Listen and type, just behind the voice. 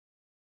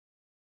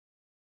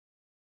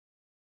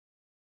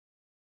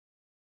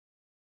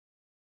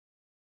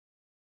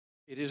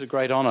It is a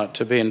great honour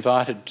to be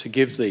invited to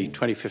give the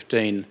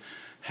 2015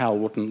 Hal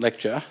Wootten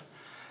lecture.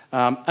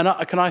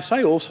 Can I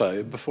say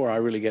also, before I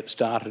really get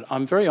started,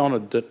 I'm very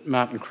honoured that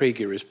Martin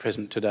Krieger is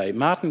present today.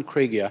 Martin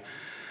Krieger,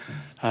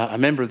 a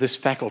member of this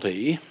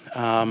faculty,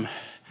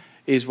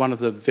 is one of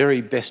the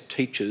very best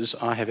teachers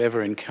I have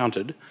ever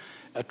encountered.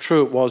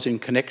 True, it was in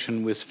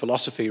connection with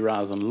philosophy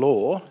rather than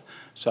law,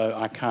 so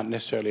I can't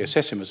necessarily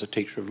assess him as a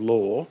teacher of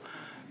law,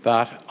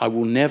 but I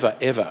will never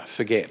ever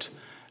forget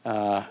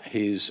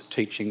his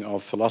teaching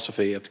of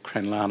philosophy at the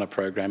Cranlana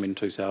program in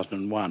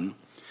 2001.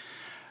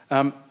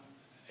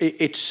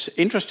 It's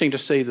interesting to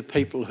see the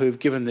people who've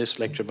given this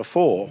lecture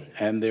before,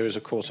 and there is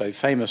of course a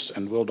famous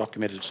and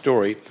well-documented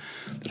story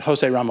that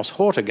Jose Ramos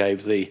Horta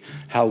gave the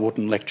Hal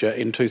Wootten lecture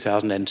in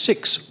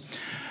 2006,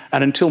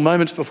 and until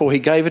moments before he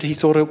gave it he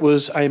thought it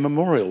was a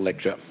memorial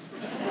lecture.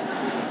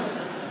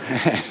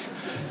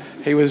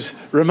 He was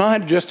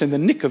reminded just in the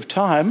nick of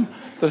time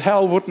that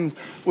Hal Wootten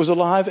was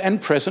alive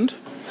and present.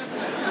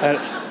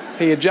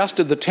 He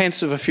adjusted the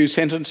tense of a few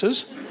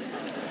sentences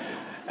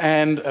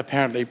and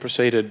apparently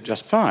proceeded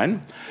just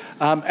fine,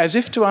 as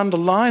if to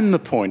underline the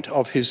point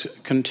of his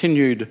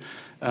continued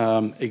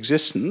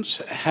existence.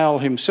 Hal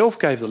himself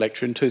gave the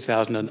lecture in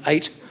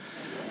 2008,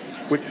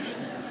 which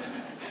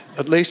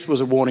at least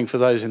was a warning for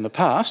those in the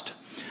past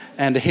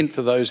and a hint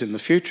for those in the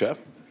future.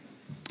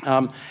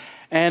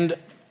 And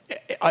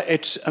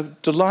it's a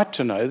delight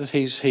to know that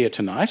he's here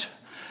tonight.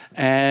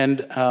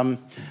 And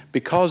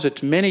because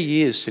it's many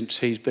years since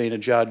he's been a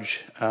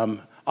judge, I'm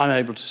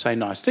able to say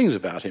nice things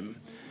about him.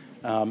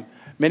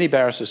 Many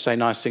barristers say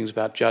nice things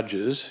about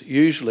judges,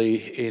 usually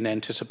in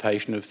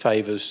anticipation of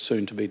favours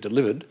soon to be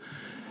delivered.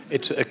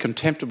 It's a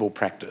contemptible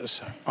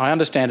practice. I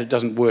understand it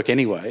doesn't work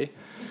anyway,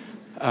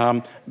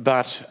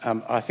 but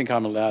I think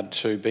I'm allowed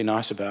to be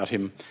nice about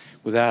him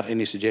without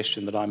any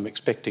suggestion that I'm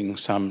expecting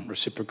some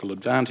reciprocal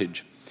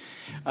advantage.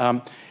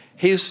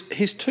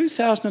 His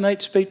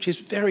 2008 speech is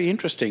very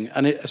interesting,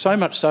 and so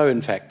much so,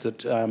 in fact,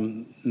 that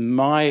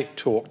my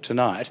talk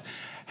tonight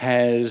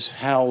has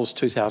Hal's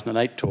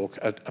 2008 talk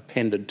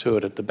appended to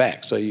it at the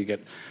back, so you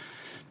get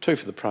two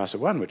for the price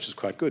of one, which is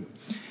quite good.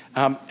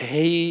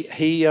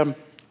 He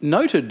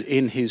noted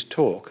in his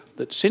talk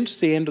that since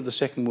the end of the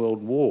Second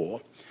World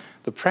War,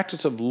 the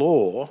practice of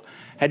law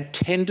had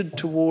tended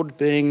toward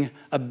being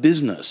a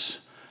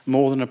business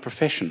more than a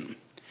profession.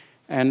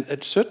 And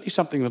it's certainly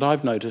something that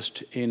I've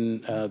noticed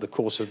in the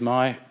course of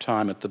my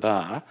time at the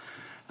bar.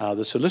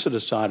 The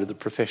solicitor side of the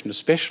profession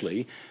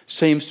especially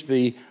seems to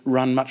be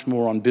run much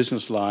more on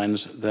business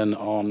lines than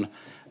on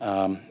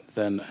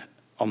the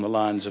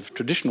lines of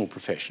traditional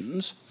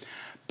professions.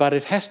 But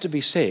it has to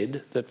be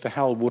said that for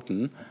Hal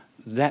Wootten,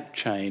 that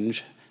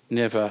change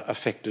never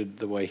affected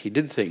the way he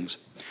did things.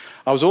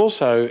 I was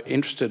also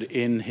interested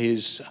in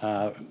his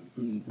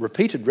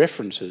repeated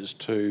references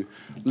to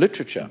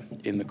literature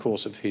in the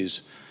course of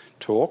his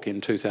talk in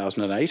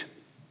 2008.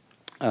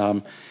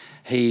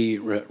 He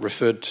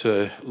referred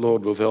to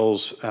Lord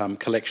Wavell's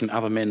collection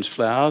Other Men's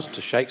Flowers,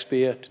 to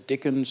Shakespeare, to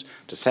Dickens,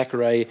 to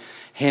Thackeray,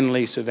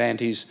 Henley,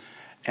 Cervantes,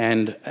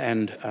 and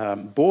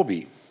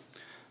Borby,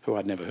 who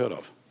I'd never heard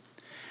of.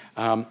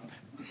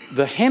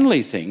 The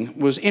Henley thing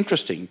was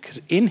interesting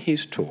because in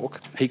his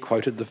talk he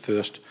quoted the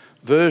first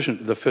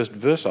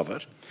verse of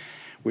it,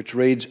 which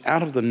reads,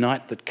 "Out of the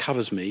night that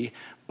covers me,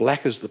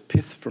 black as the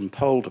pith from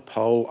pole to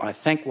pole, I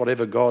thank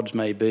whatever gods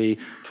may be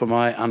for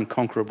my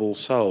unconquerable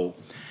soul."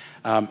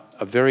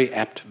 A very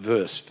apt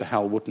verse for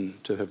Hal Wootten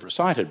to have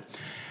recited.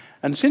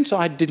 And since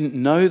I didn't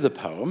know the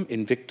poem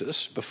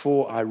Invictus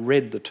before I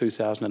read the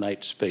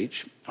 2008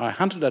 speech, I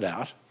hunted it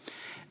out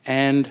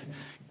and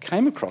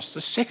came across the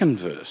second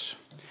verse,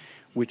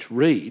 which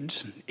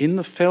reads, "In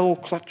the fell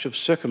clutch of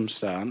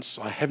circumstance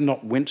I have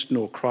not winced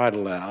nor cried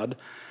aloud.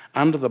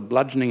 Under the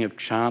bludgeoning of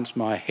chance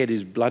my head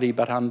is bloody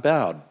but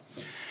unbowed."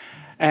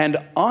 And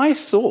I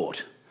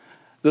thought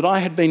that I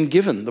had been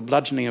given the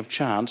bludgeoning of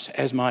chance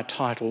as my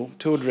title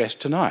to address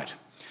tonight.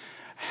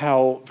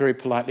 Hal very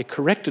politely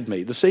corrected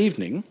me this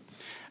evening,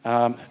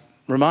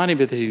 reminding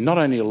me that he's not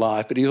only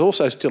alive, but he's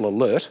also still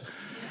alert.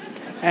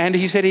 And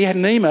he said he had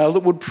an email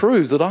that would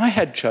prove that I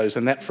had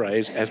chosen that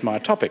phrase as my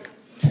topic.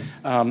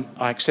 I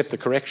accept the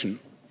correction.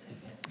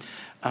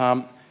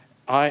 I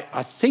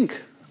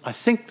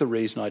think the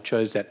reason I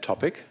chose that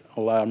topic,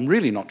 although I'm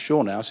really not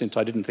sure now since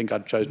I didn't think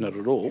I'd chosen it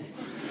at all,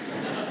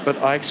 but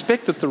I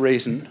expect that the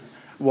reason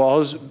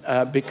was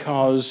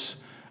because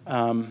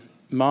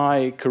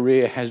my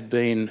career has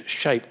been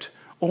shaped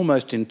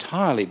almost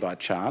entirely by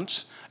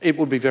chance. It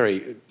would be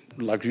very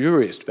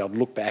luxurious to be able to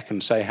look back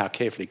and say how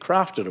carefully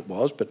crafted it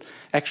was, but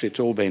actually it's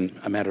all been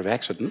a matter of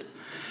accident.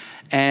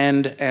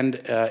 And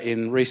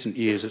in recent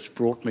years it's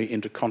brought me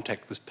into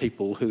contact with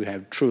people who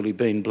have truly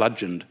been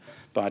bludgeoned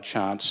by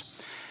chance.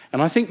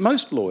 And I think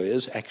most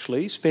lawyers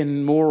actually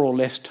spend more or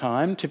less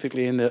time,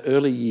 typically in their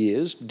early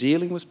years,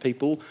 dealing with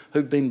people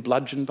who've been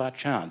bludgeoned by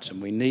chance,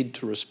 and we need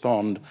to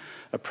respond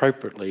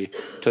appropriately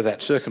to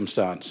that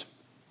circumstance.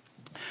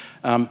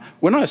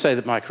 When I say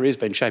that my career's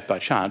been shaped by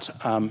chance,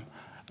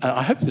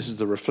 I hope this is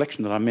the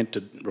reflection that I meant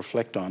to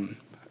reflect on.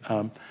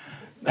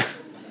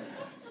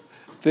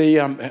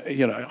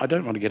 You know, I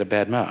don't want to get a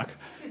bad mark.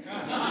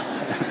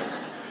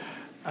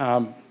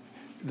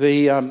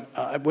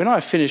 When I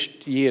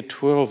finished year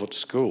 12 at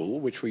school,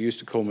 which we used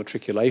to call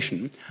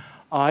matriculation,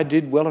 I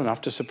did well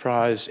enough to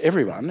surprise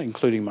everyone,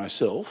 including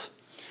myself,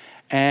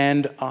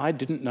 and I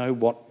didn't know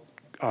what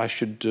I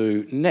should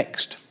do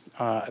next.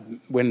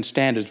 When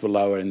standards were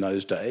lower in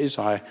those days,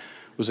 I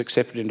was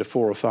accepted into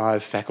 4 or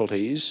 5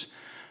 faculties,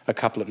 a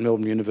couple at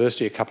Melbourne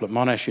University, a couple at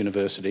Monash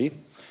University.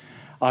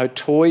 I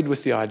toyed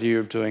with the idea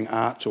of doing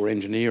arts or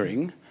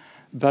engineering,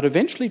 but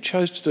eventually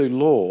chose to do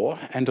law,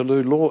 and to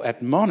do law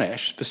at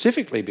Monash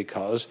specifically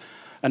because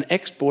an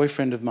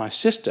ex-boyfriend of my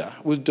sister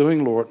was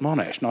doing law at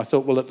Monash, and I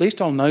thought, well, at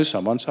least I'll know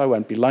someone so I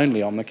won't be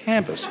lonely on the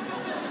campus.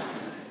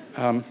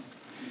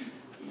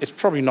 It's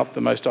probably not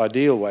the most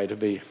ideal way to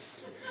be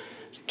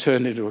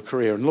turned into a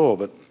career in law,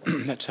 but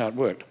that's how it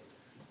worked.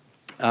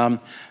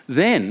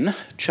 Then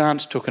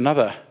chance took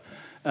another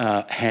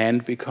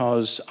hand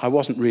because I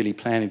wasn't really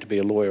planning to be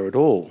a lawyer at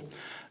all.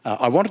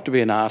 I wanted to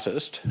be an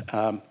artist,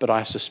 but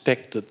I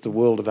suspect that the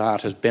world of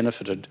art has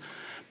benefited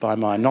by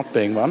my not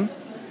being one.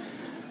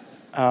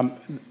 I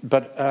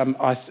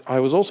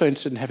was also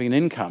interested in having an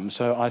income,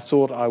 so I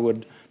thought I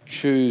would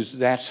choose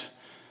that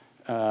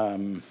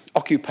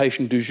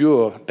occupation du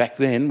jour back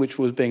then, which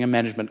was being a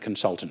management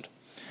consultant.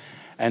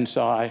 And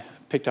so I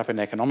picked up an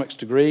economics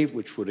degree,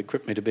 which would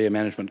equip me to be a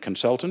management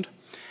consultant.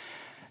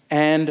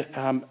 And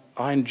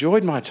I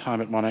enjoyed my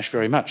time at Monash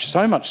very much,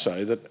 so much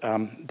so that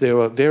there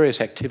were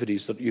various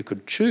activities that you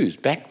could choose.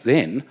 Back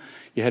then,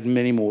 you had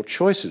many more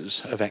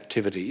choices of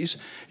activities.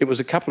 It was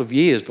a couple of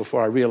years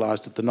before I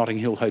realised that the Notting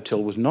Hill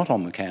Hotel was not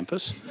on the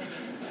campus.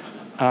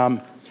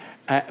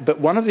 But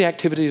one of the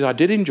activities I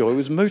did enjoy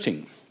was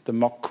mooting, the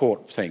mock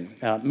court thing.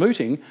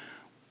 Mooting,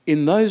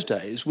 in those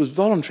days, was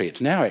voluntary. It's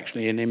now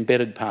actually an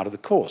embedded part of the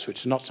course, which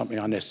is not something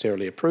I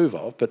necessarily approve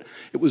of, but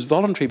it was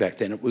voluntary back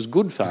then. It was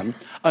good fun.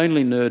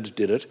 Only nerds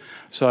did it.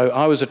 So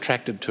I was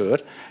attracted to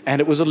it,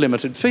 and it was a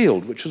limited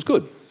field, which was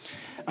good.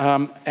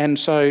 And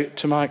so,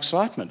 to my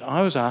excitement,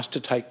 I was asked to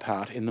take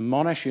part in the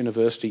Monash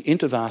University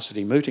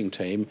InterVarsity mooting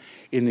team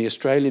in the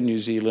Australian-New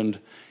Zealand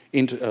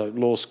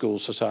Law School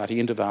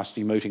Society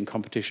InterVarsity mooting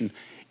competition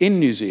in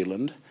New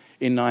Zealand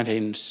in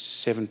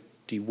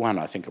 1971,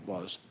 I think it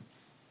was.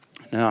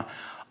 Now,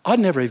 I'd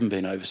never even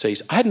been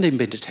overseas. I hadn't even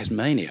been to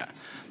Tasmania.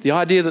 The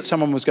idea that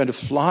someone was going to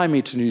fly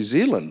me to New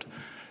Zealand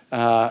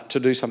to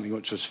do something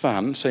which was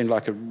fun seemed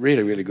like a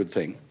really, really good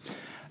thing.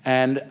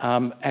 And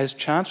as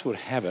chance would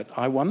have it,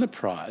 I won the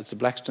prize, the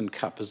Blackstone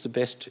Cup, as the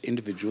best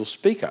individual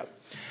speaker.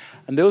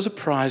 And there was a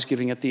prize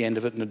giving at the end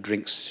of it and a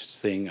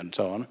drinks thing and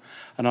so on.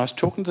 And I was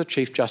talking to the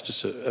Chief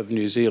Justice of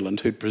New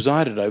Zealand, who'd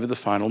presided over the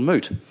final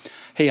moot.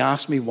 He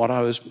asked me what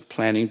I was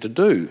planning to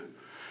do.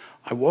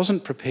 I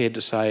wasn't prepared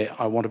to say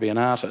I want to be an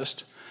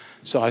artist,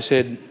 so I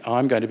said,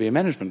 I'm going to be a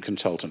management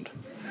consultant.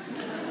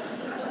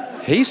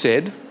 He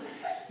said,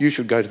 you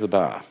should go to the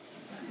bar.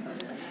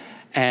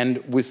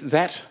 And with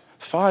that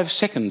 5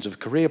 seconds of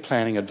career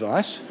planning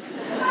advice,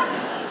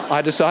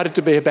 I decided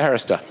to be a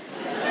barrister.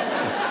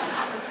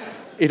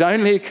 It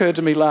only occurred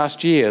to me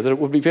last year that it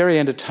would be very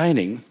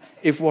entertaining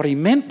if what he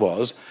meant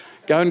was,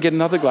 go and get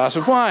another glass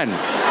of wine.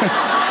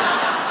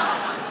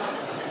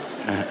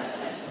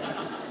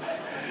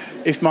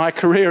 If my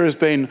career has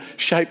been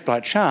shaped by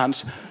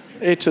chance,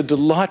 it's a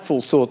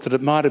delightful thought that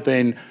it might have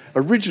been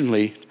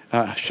originally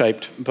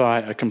shaped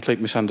by a complete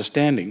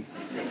misunderstanding.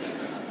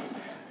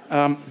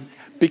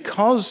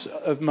 Because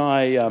of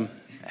my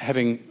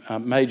having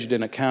majored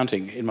in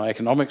accounting in my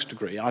economics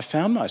degree, I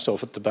found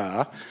myself at the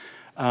bar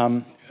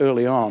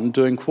early on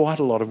doing quite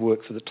a lot of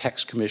work for the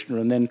Tax Commissioner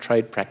and then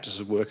trade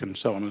practices work and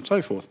so on and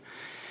so forth.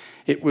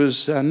 It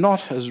was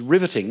not as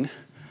riveting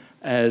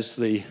as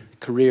the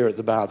career at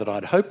the bar that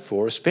I'd hoped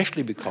for,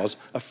 especially because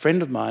a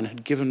friend of mine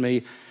had given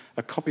me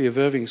a copy of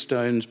Irving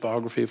Stone's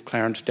biography of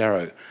Clarence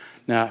Darrow.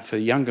 Now, for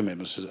younger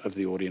members of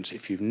the audience,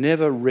 if you've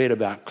never read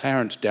about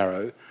Clarence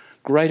Darrow,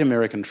 great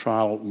American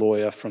trial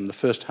lawyer from the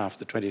first half of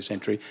the 20th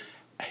century,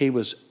 he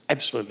was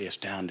absolutely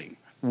astounding,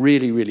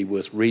 really, really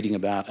worth reading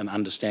about and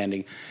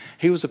understanding.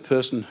 He was a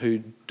person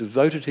who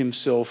devoted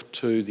himself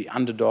to the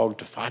underdog,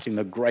 to fighting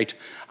the great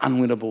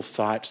unwinnable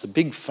fights, the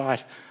big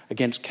fight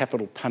against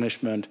capital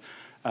punishment,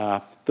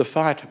 the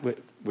fight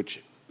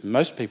which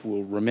most people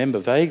will remember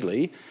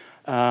vaguely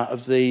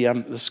of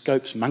the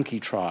Scopes monkey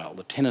trial,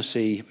 the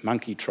Tennessee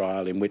monkey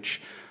trial, in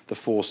which the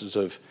forces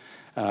of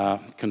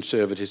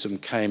conservatism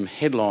came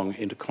headlong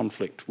into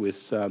conflict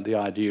with the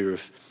idea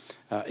of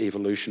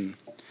evolution.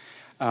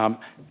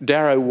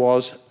 Darrow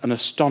was an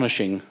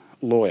astonishing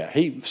lawyer.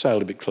 He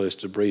sailed a bit close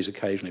to the breeze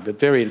occasionally, but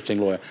very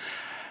interesting lawyer.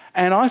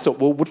 And I thought,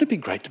 well, wouldn't it be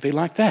great to be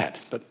like that?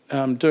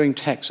 But doing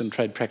tax and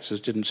trade practices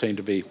didn't seem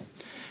to be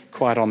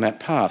quite on that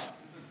path.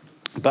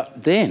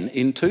 But then,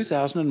 in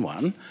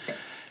 2001,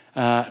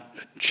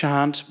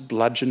 chance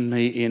bludgeoned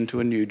me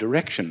into a new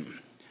direction.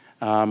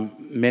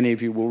 Many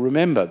of you will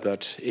remember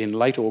that in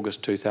late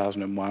August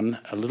 2001,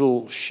 a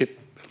little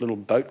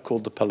boat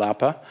called the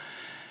Palapa,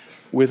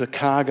 with a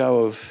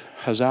cargo of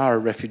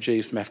Hazara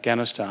refugees from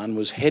Afghanistan,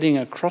 was heading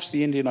across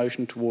the Indian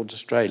Ocean towards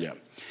Australia.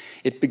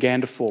 it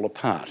began to fall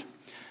apart.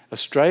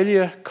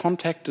 Australia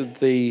contacted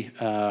the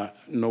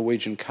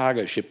Norwegian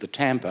cargo ship, the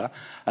Tampa,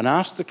 and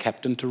asked the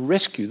captain to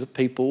rescue the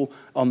people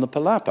on the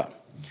Palapa.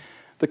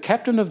 The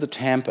captain of the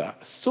Tampa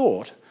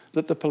thought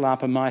that the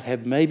Palapa might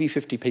have maybe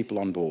 50 people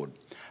on board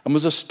and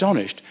was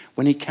astonished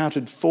when he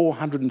counted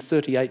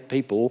 438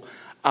 people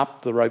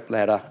up the rope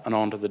ladder and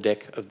onto the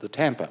deck of the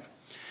Tampa.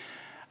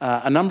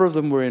 A number of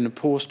them were in a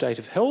poor state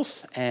of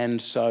health,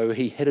 and so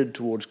he headed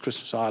towards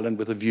Christmas Island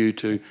with a view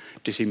to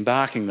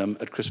disembarking them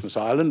at Christmas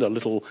Island, a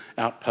little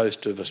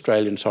outpost of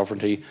Australian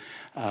sovereignty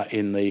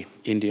in the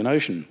Indian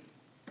Ocean.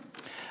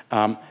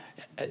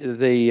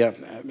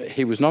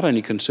 He was not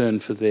only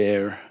concerned for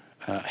their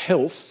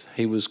health,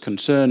 he was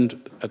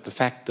concerned at the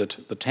fact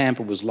that the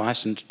Tampa was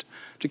licensed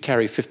to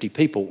carry 50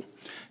 people.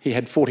 He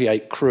had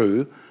 48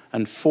 crew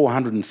and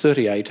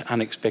 438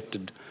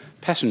 unexpected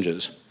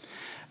passengers.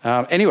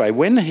 Anyway,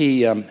 when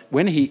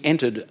he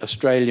entered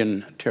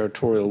Australian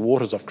territorial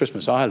waters off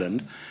Christmas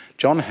Island,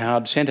 John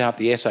Howard sent out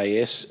the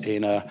SAS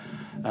in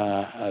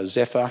a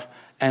Zephyr,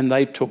 and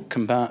they took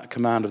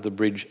command of the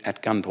bridge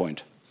at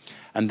gunpoint.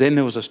 And then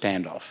there was a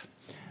standoff.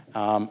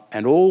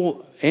 And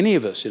all any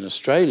of us in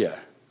Australia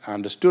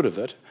understood of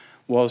it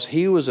was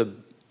he was a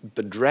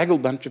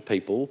bedraggled bunch of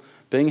people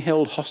being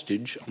held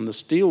hostage on the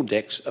steel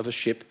decks of a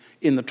ship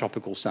in the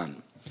tropical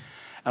sun.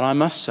 And I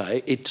must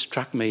say, it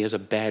struck me as a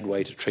bad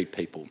way to treat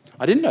people.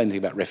 I didn't know anything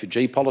about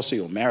refugee policy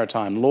or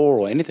maritime law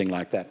or anything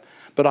like that,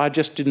 but I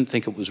just didn't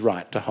think it was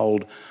right to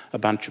hold a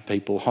bunch of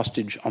people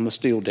hostage on the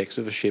steel decks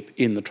of a ship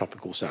in the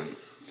tropical sun.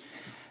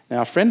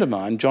 Now, a friend of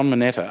mine, John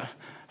Moneta,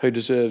 who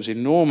deserves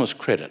enormous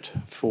credit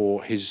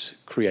for his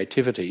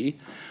creativity,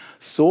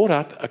 thought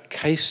up a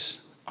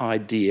case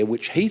idea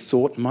which he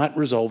thought might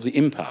resolve the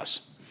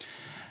impasse.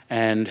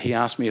 And he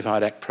asked me if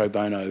I'd act pro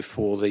bono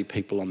for the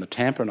people on the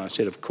Tampa, and I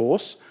said, of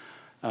course.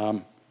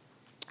 And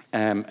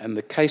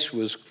the case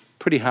was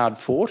pretty hard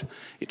fought.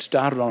 It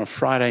started on a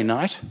Friday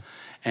night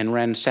and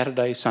ran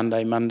Saturday,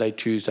 Sunday, Monday,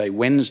 Tuesday,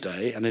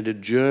 Wednesday, and it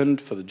adjourned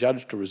for the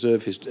judge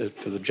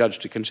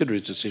to consider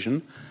his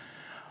decision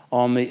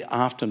on the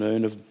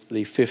afternoon of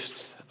the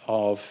 5th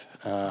of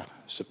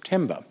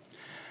September.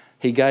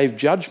 He gave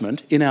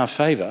judgment in our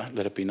favour,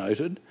 let it be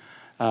noted,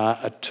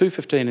 at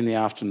 2:15 in the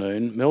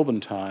afternoon,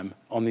 Melbourne time,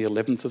 on the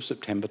 11th of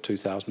September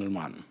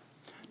 2001.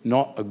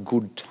 Not a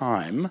good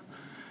time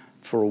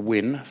for a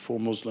win for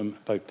Muslim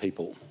boat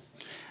people.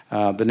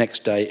 The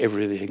next day,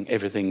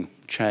 everything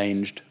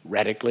changed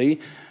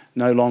radically.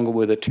 No longer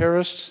were there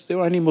terrorists, there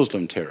were only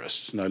Muslim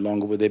terrorists. No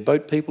longer were there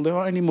boat people, there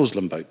were only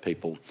Muslim boat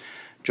people.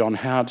 John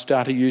Howard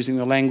started using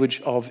the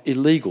language of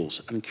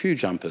illegals and queue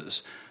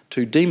jumpers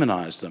to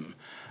demonise them.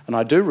 And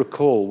I do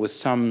recall with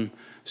some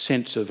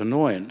sense of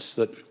annoyance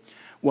that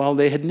while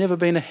there had never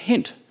been a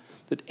hint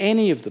that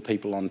any of the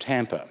people on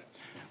Tampa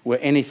were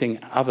anything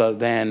other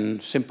than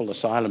simple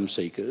asylum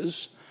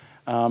seekers,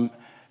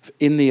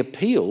 in the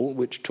appeal,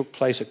 which took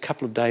place a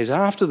couple of days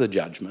after the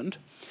judgment,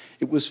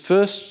 it was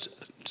first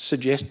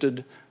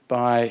suggested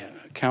by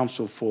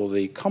counsel for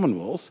the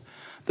Commonwealth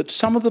that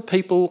some of the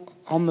people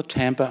on the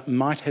Tampa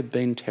might have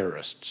been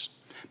terrorists.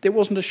 There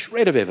wasn't a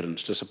shred of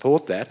evidence to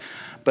support that,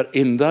 but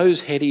in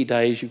those heady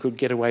days you could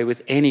get away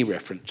with any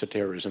reference to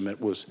terrorism. It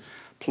was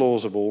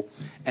plausible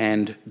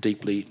and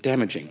deeply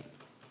damaging.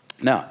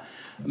 Now,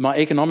 my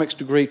economics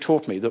degree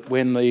taught me that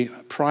when the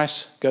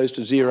price goes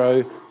to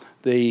zero,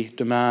 the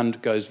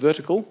demand goes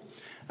vertical,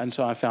 and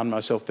so I found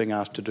myself being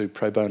asked to do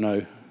pro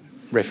bono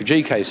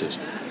refugee cases.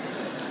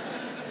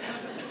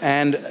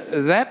 And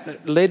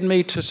that led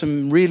me to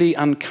some really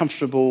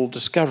uncomfortable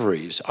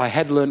discoveries. I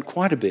had learnt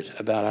quite a bit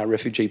about our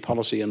refugee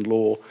policy and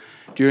law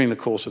during the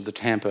course of the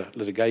Tampa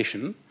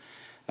litigation,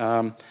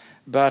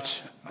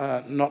 but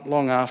not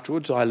long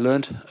afterwards I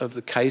learnt of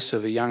the case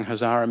of a young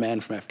Hazara man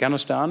from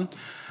Afghanistan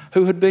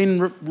who had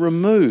been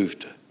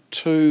removed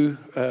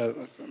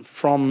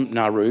from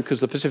Nauru, because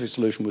the Pacific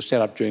Solution was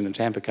set up during the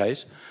Tampa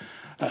case.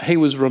 He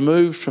was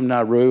removed from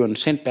Nauru and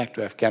sent back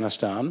to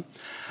Afghanistan.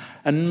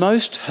 And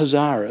most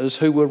Hazaras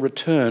who were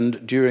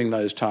returned during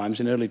those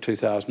times in early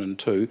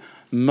 2002,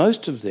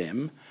 most of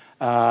them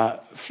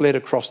fled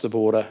across the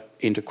border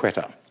into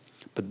Quetta.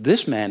 But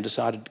this man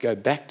decided to go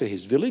back to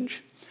his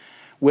village,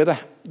 where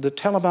the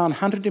Taliban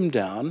hunted him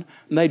down,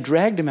 and they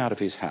dragged him out of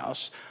his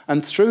house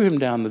and threw him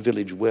down the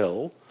village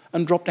well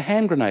and dropped a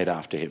hand grenade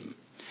after him.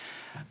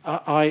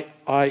 I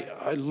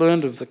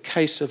learned of the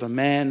case of a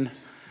man,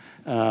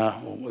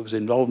 was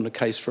involved in a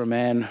case for a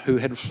man who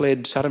had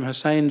fled Saddam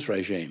Hussein's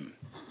regime.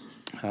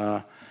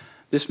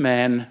 This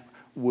man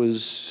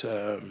was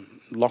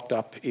locked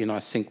up in, I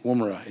think,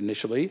 Woomera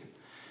initially.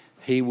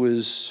 He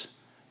was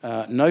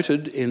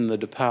noted in the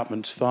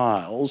department's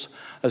files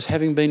as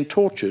having been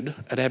tortured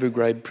at Abu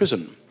Ghraib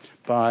prison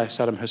by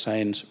Saddam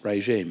Hussein's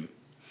regime.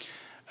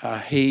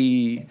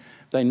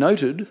 They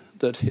noted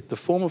that the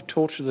form of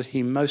torture that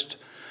he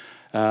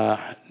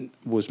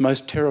was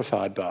most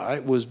terrified by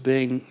was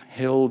being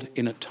held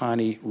in a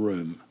tiny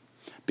room,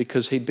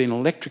 because he'd been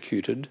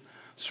electrocuted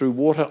through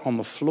water on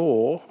the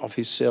floor of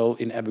his cell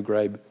in Abu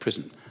Ghraib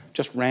prison.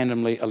 just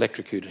randomly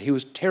electrocuted. He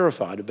was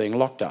terrified of being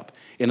locked up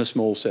in a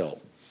small cell.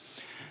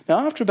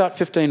 Now, after about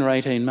 15 or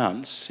 18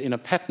 months, in a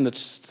pattern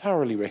that's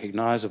thoroughly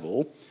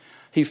recognisable,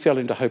 he fell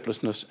into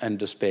hopelessness and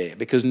despair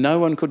because no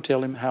one could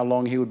tell him how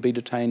long he would be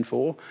detained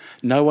for.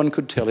 No one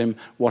could tell him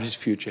what his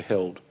future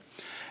held.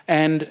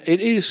 And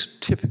it is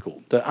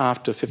typical that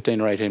after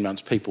 15 or 18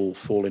 months, people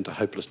fall into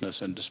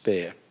hopelessness and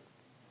despair.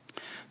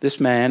 This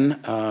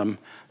man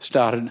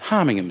started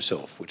harming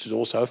himself, which is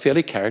also a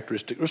fairly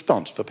characteristic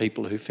response for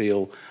people who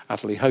feel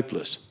utterly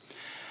hopeless.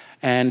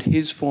 And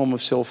his form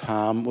of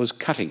self-harm was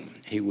cutting.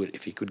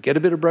 If he could get a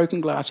bit of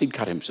broken glass, he'd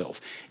cut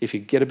himself. If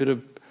he'd get a bit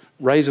of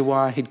razor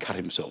wire, he'd cut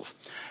himself.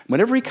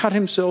 Whenever he cut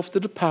himself, the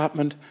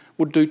department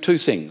would do two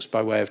things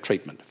by way of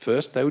treatment.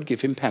 First, they would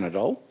give him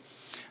Panadol.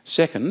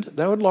 Second,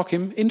 they would lock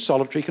him in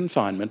solitary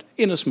confinement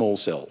in a small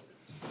cell.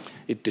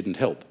 It didn't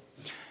help.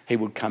 He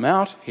would come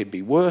out, he'd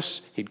be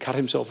worse, he'd cut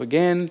himself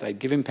again, they'd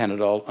give him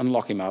Panadol and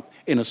lock him up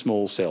in a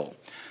small cell.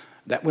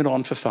 That went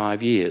on for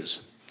 5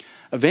 years.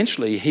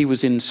 Eventually, he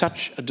was in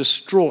such a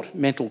distraught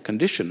mental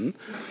condition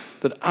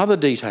that other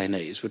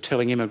detainees were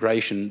telling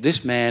immigration,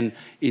 this man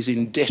is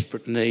in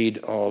desperate need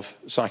of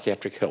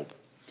psychiatric help.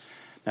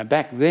 Now,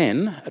 back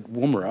then at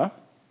Woomera,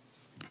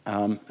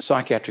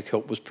 psychiatric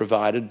help was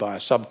provided by a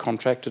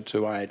subcontractor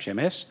to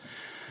IHMS.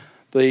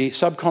 The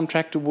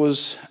subcontractor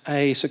was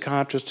a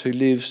psychiatrist who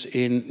lives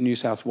in New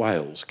South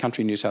Wales,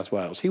 country New South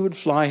Wales. He would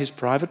fly his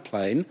private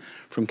plane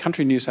from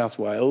country New South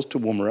Wales to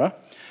Woomera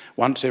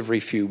once every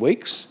few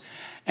weeks.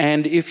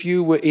 And if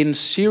you were in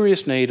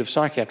serious need of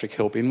psychiatric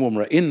help in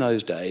Woomera in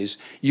those days,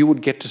 you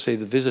would get to see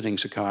the visiting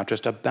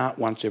psychiatrist about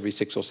once every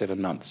 6 or 7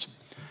 months.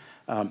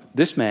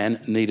 This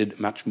man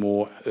needed much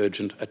more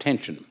urgent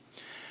attention.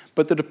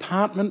 But the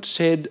department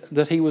said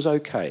that he was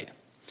okay.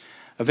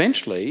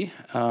 Eventually,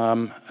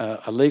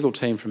 a legal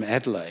team from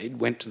Adelaide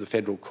went to the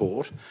federal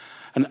court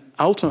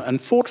and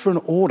fought for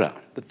an order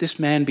that this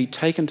man be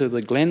taken to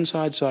the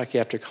Glenside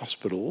Psychiatric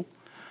Hospital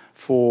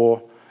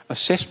for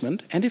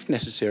assessment and, if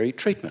necessary,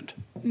 treatment.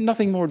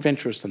 Nothing more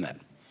adventurous than that.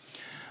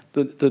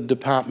 The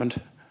department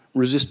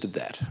resisted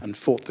that and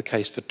fought the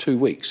case for 2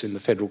 weeks in the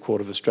Federal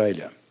Court of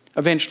Australia.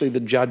 Eventually, the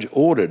judge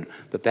ordered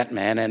that that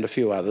man and a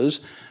few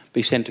others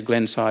be sent to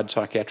Glenside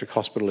Psychiatric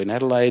Hospital in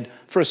Adelaide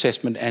for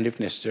assessment and, if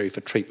necessary,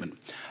 for treatment.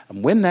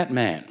 And when that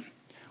man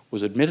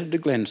was admitted to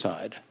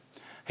Glenside,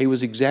 he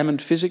was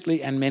examined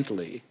physically and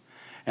mentally.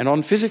 And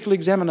on physical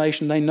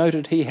examination, they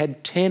noted he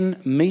had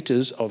 10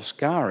 metres of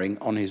scarring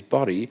on his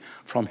body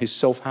from his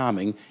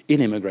self-harming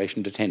in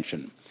immigration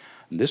detention.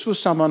 And this was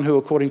someone who,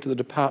 according to the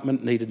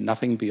department, needed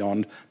nothing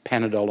beyond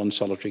Panadol and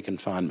solitary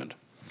confinement.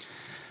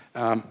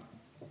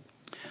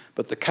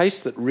 But the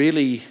case that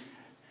really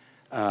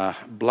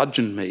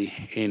bludgeoned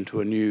me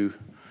into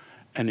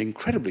an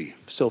incredibly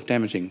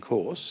self-damaging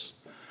course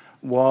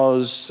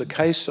was the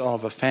case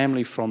of a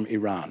family from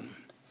Iran.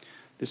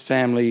 This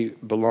family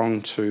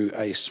belonged to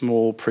a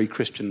small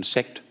pre-Christian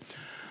sect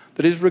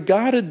that is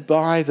regarded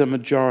by the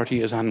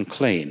majority as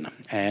unclean,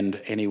 and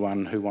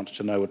anyone who wants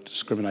to know what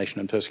discrimination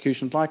and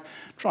persecution is like,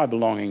 try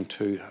belonging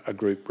to a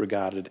group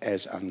regarded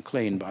as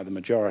unclean by the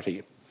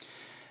majority.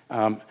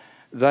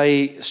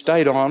 They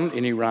stayed on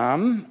in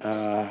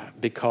Iran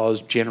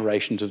because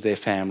generations of their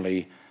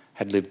family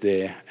had lived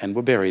there and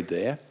were buried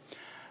there.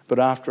 But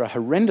after a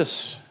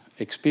horrendous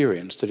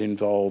experience that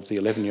involved the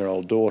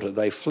 11-year-old daughter,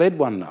 they fled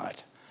one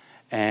night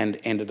and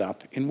ended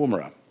up in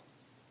Woomera.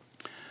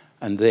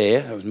 And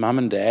there was mum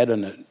and dad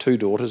and 2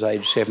 daughters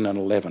aged 7 and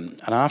 11.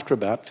 And after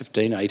about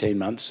 15, 18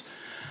 months,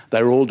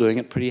 they were all doing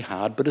it pretty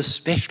hard, but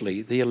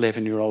especially the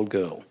 11-year-old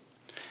girl.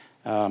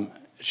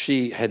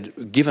 She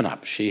had given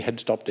up. She had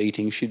stopped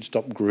eating. She'd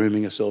stopped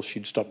grooming herself.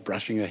 She'd stopped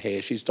brushing her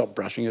hair. She'd stopped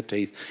brushing her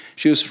teeth.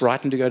 She was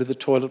frightened to go to the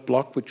toilet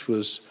block, which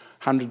was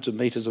hundreds of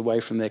metres away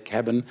from their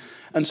cabin.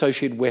 And so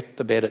she'd wet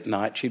the bed at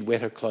night. She'd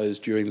wet her clothes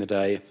during the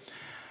day.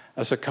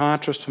 A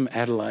psychiatrist from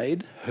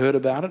Adelaide heard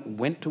about it,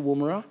 went to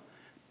Woomera,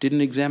 did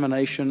an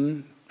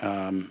examination,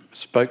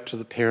 spoke to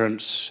the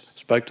parents,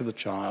 spoke to the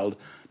child,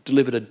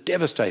 delivered a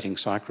devastating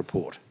psych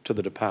report to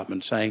the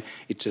department saying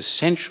it's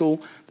essential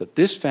that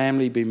this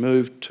family be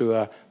moved to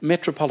a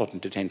metropolitan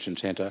detention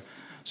centre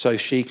so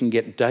she can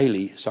get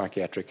daily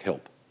psychiatric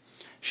help.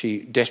 She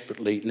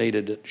desperately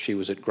needed it. She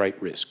was at great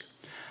risk.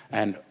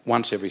 And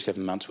once every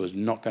 7 months was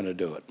not going to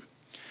do it.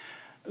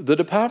 The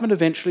department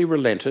eventually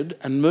relented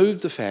and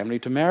moved the family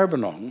to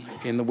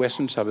Maribyrnong in the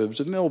western suburbs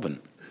of Melbourne.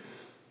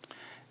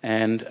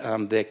 And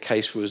their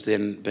case was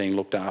then being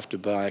looked after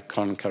by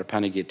Con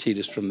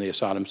Karapanigiatidis from the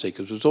Asylum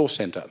Seekers Resource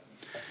Centre.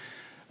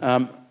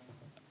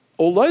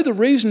 Although the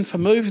reason for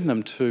moving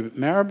them to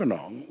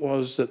Maribyrnong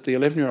was that the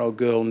 11-year-old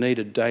girl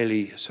needed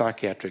daily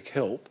psychiatric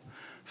help,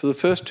 for the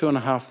first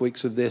 2.5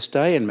 weeks of their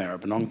stay in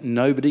Maribyrnong,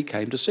 nobody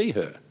came to see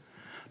her.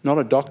 Not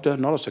a doctor,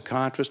 not a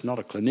psychiatrist, not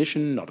a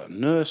clinician, not a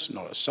nurse,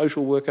 not a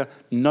social worker,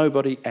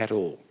 nobody at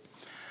all.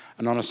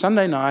 And on a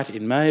Sunday night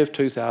in May of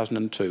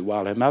 2002,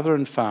 while her mother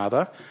and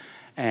father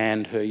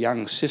and her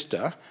young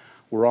sister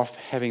were off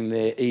having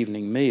their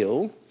evening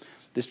meal,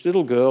 this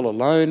little girl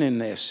alone in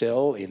their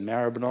cell in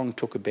Maribyrnong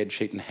took a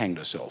bedsheet and hanged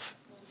herself.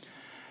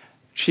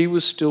 She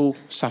was still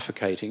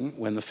suffocating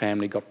when the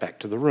family got back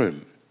to the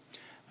room.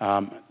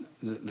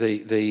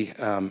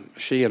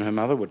 She and her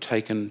mother were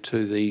taken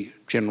to the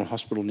general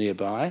hospital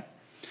nearby.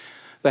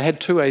 They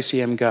had 2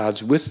 ACM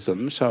guards with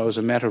them, so as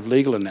a matter of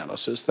legal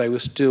analysis, they were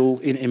still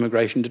in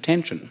immigration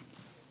detention.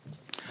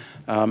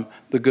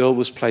 The girl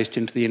was placed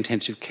into the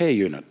intensive care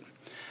unit.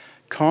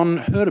 Con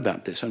heard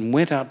about this and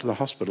went out to the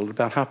hospital at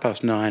about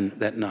 9:30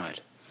 that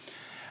night.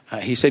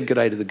 He said good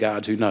day to the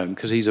guards who know him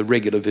because he's a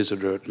regular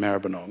visitor at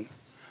Maribyrnong.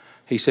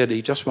 He said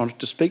he just wanted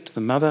to speak to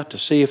the mother to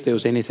see if there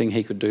was anything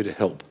he could do to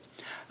help.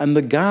 And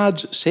the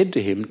guards said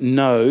to him,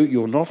 no,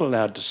 you're not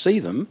allowed to see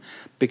them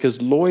because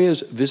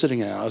lawyers'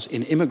 visiting hours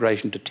in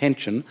immigration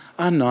detention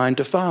are 9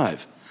 to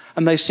 5.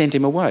 And they sent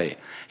him away.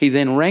 He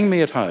then rang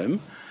me at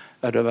home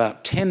at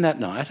about 10 that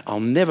night. I'll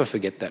never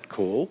forget that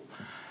call.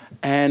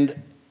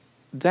 And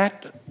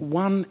that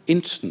one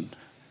instant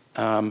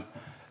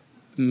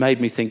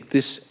made me think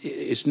this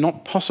is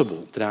not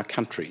possible that our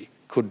country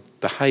could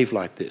behave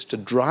like this, to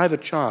drive a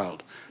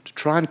child to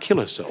try and kill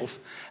herself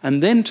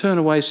and then turn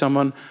away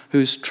someone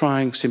who's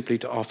trying simply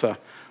to offer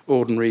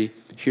ordinary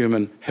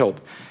human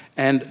help.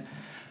 And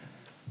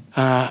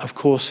of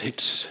course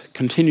it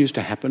continues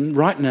to happen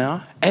right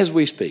now as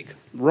we speak.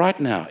 Right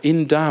now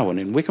in Darwin,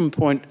 in Wickham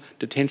Point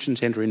Detention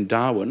Centre in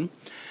Darwin,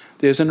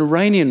 there's an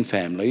Iranian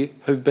family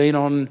who've been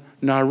on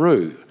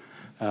Nauru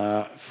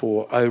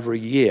for over a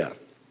year.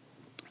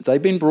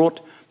 They've been brought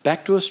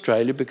back to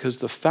Australia because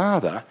the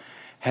father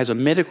has a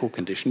medical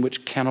condition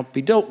which cannot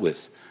be dealt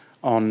with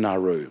on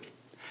Nauru.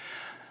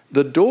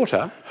 The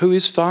daughter, who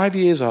is 5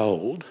 years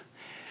old,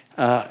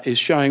 is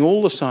showing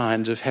all the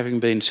signs of having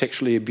been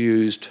sexually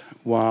abused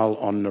while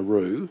on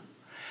Nauru,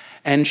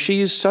 and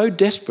she is so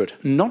desperate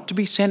not to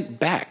be sent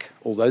back,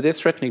 although they're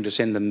threatening to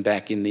send them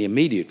back in the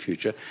immediate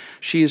future,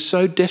 she is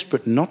so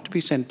desperate not to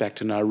be sent back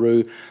to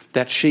Nauru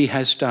that she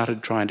has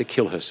started trying to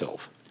kill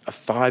herself, a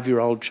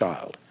 5-year-old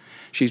child.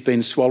 She's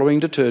been swallowing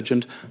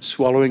detergent,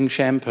 swallowing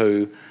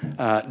shampoo,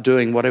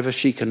 doing whatever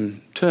she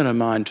can turn her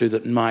mind to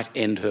that might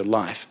end her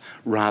life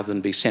rather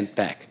than be sent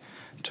back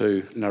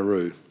to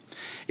Nauru.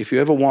 If you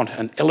ever want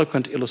an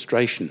eloquent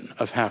illustration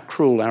of how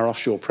cruel our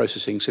offshore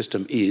processing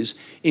system is,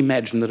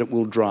 imagine that it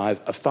will drive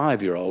a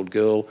 5-year-old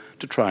girl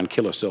to try and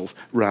kill herself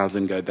rather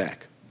than go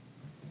back.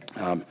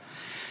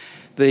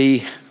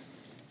 The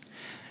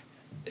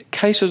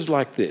cases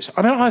like this,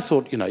 I mean, I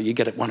thought, you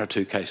get 1 or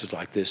 2 cases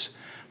like this,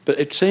 but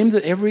it seemed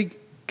that every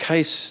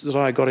case that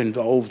I got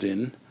involved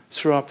in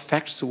threw up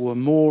facts that were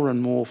more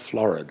and more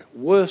florid,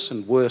 worse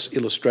and worse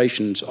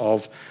illustrations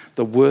of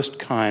the worst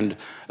kind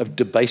of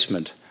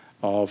debasement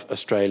of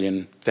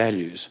Australian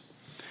values.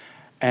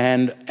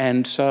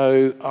 And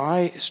so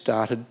I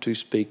started to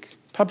speak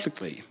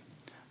publicly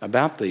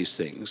about these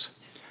things.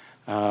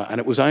 And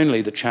it was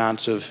only the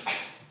chance of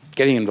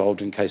getting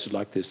involved in cases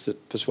like this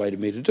that persuaded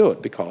me to do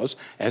it, because,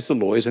 as the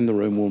lawyers in the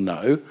room will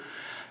know,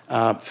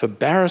 for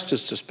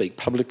barristers to speak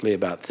publicly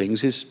about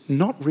things is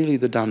not really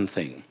the done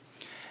thing.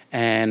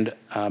 And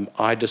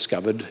I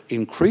discovered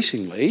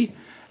increasingly,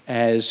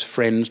 as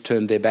friends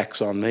turned their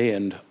backs on me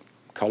and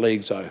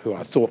colleagues who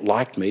I thought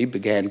liked me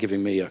began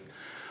giving me a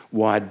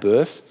wide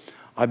berth,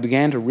 I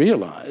began to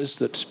realise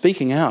that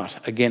speaking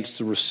out against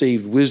the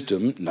received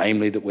wisdom,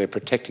 namely that we're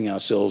protecting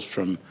ourselves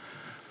from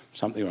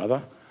something or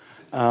other,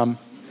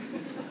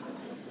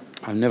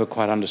 I've never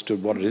quite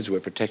understood what it is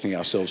we're protecting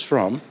ourselves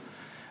from,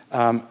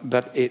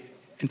 but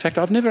in fact,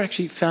 I've never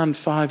actually found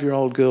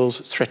 5-year-old girls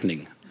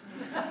threatening.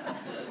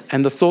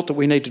 And the thought that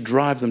we need to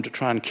drive them to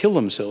try and kill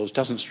themselves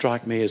doesn't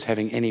strike me as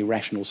having any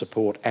rational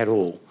support at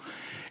all.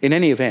 In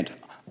any event,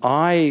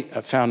 I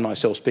found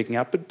myself speaking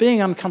out, but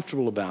being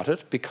uncomfortable about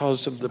it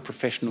because of the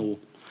professional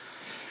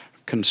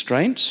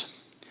constraints.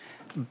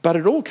 But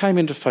it all came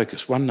into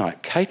focus one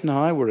night. Kate and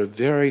I were at a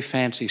very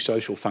fancy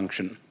social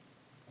function,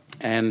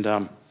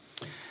 and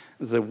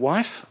the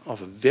wife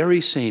of a very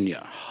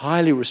senior,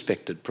 highly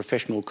respected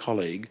professional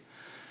colleague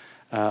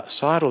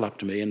sidled up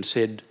to me and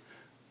said,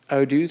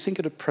 "Oh, do you think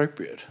it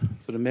appropriate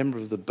that a member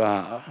of the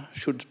bar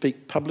should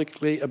speak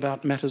publicly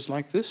about matters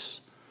like this?"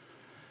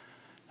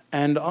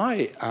 And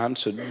I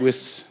answered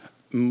with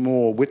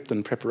more wit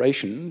than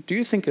preparation, "Do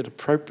you think it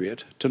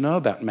appropriate to know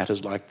about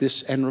matters like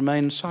this and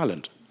remain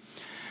silent?"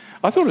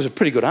 I thought it was a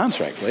pretty good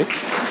answer, actually.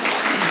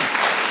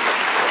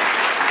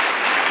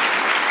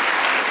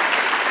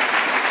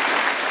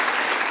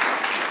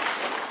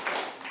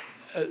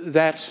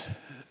 That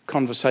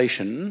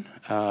conversation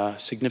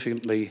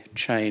significantly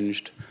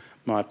changed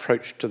my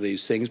approach to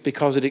these things,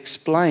 because it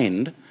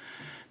explained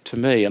to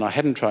me, and I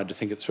hadn't tried to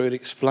think it through, it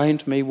explained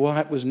to me why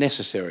it was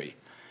necessary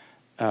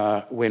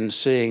when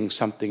seeing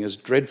something as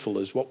dreadful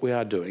as what we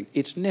are doing.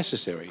 It's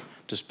necessary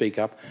to speak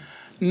up,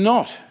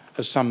 not,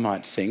 as some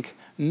might think,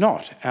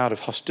 not out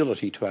of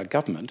hostility to our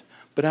government,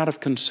 but out of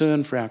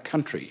concern for our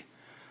country,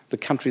 the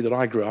country that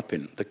I grew up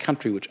in, the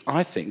country which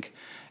I think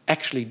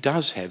actually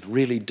does have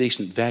really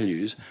decent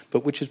values,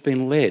 but which has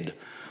been led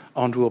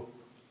onto a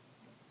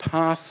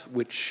path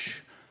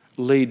which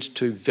leads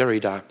to very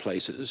dark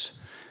places,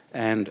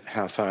 and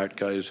how far it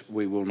goes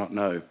we will not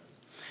know.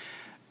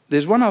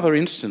 There's one other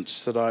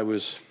instance that I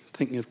was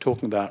thinking of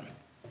talking about,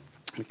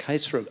 a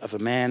case of a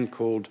man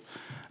called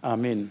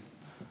Amin.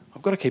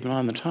 I've got to keep an eye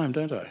on the time,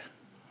 don't I?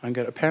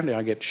 Apparently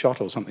I get shot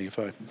or something if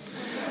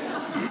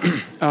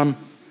I...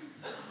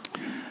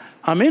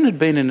 Amin had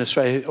been in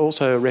Australia,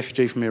 also a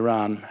refugee from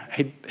Iran.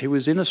 He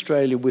was in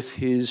Australia with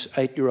his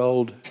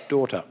 8-year-old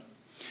daughter.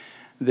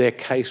 Their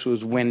case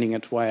was wending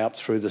its way up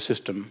through the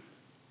system.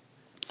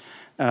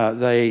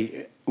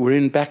 They were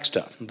in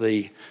Baxter,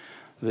 the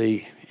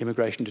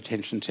immigration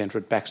detention centre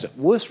at Baxter.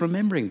 Worth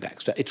remembering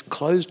Baxter, it's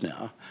closed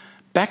now.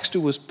 Baxter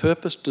was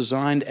purpose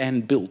designed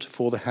and built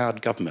for the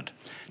Howard government.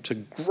 It's a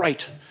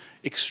great,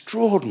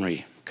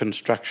 extraordinary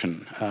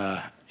construction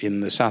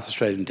in the South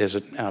Australian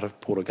desert out of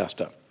Port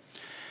Augusta.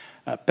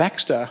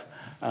 Baxter,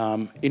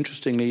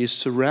 interestingly, is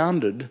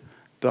surrounded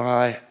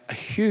by a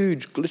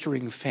huge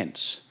glittering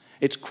fence.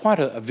 It's quite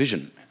a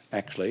vision,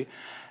 actually.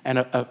 And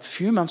a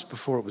few months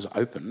before it was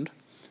opened,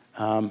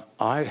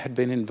 I had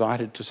been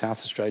invited to South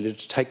Australia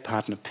to take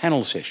part in a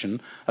panel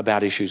session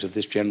about issues of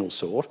this general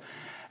sort.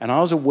 And I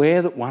was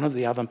aware that one of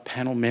the other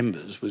panel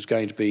members was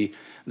going to be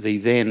the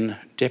then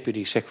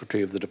Deputy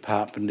Secretary of the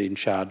Department in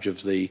charge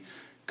of the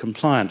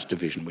Compliance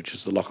Division, which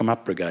is the Lock 'em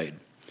Up Brigade.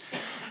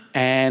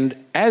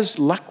 And as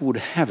luck would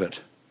have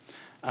it,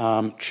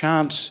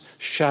 Chance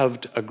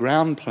shoved a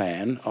ground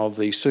plan of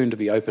the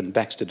soon-to-be-open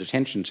Baxter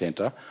Detention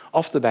Centre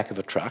off the back of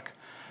a truck,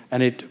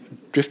 and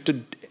it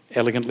drifted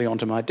elegantly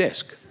onto my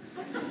desk.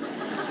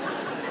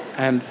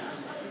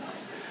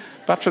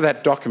 But for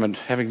that document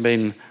having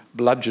been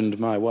bludgeoned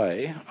my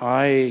way,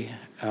 I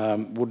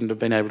wouldn't have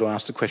been able to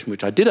ask the question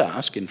which I did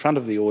ask in front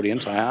of the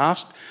audience. I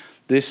asked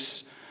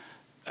this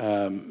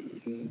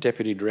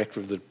Deputy Director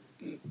of the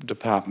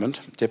Department,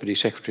 Deputy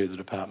Secretary of the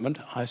Department,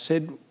 I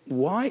said,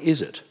 why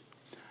is it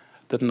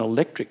that an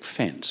electric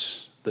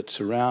fence that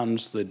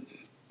surrounds the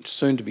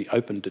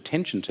soon-to-be-open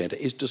detention centre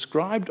is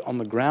described on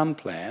the ground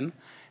plan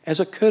as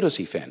a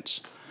courtesy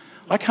fence?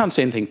 I can't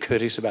see anything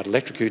courteous about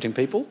electrocuting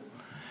people.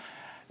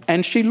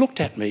 And she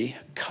looked at me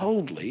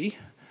coldly,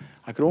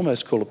 I could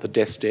almost call it the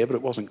death stare, but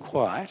it wasn't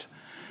quite,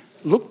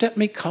 looked at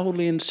me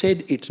coldly and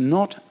said, it's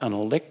not an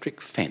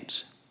electric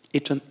fence,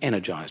 it's an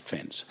energised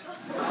fence.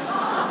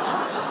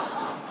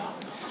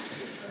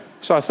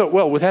 So I thought,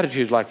 well, with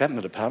attitudes like that in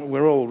the department,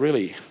 we're all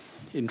really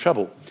in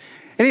trouble.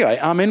 Anyway,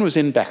 Amin was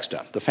in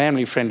Baxter, the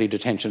family-friendly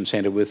detention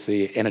centre with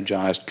the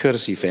energised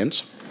courtesy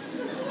fence.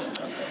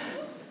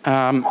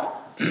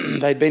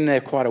 They'd been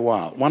there quite a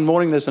while. One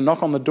morning there's a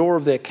knock on the door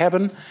of their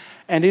cabin,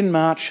 and in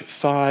march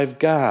 5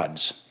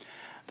 guards.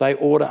 They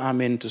order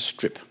Amin to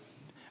strip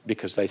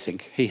because they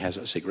think he has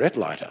a cigarette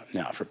lighter.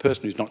 Now, for a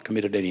person who's not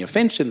committed any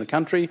offence in the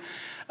country,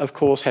 of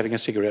course, having a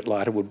cigarette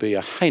lighter would be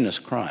a heinous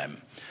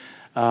crime.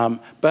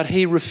 But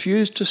he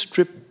refused to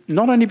strip,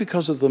 not only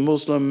because of the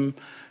Muslim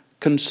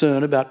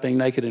concern about being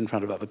naked in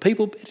front of other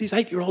people, but his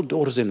 8-year-old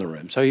daughter's in the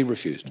room, so he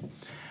refused.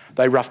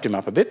 They roughed him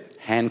up a bit,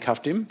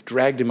 handcuffed him,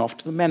 dragged him off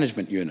to the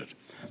management unit.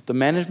 The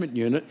management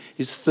unit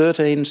is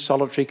 13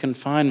 solitary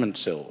confinement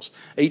cells,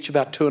 each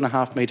about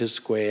 2.5 metres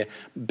square,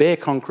 bare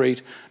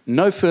concrete,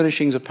 no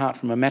furnishings apart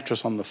from a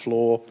mattress on the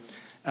floor,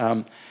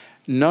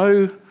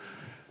 no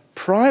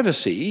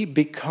privacy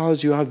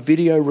because you are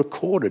video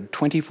recorded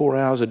 24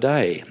 hours a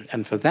day,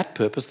 and for that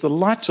purpose the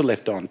lights are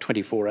left on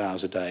 24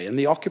 hours a day, and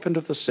the occupant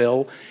of the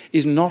cell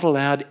is not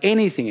allowed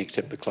anything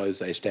except the clothes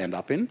they stand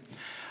up in,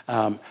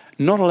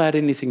 not allowed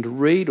anything to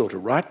read or to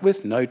write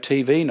with, no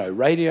TV, no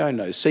radio,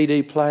 no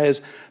CD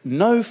players,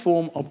 no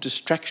form of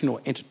distraction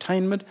or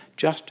entertainment,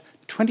 just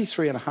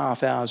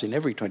 23.5 hours in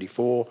every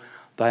 24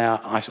 they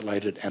are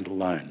isolated and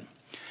alone.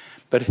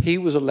 But he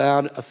was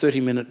allowed a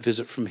 30-minute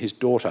visit from his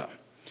daughter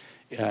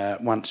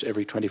once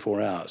every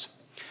 24 hours.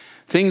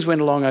 Things went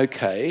along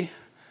okay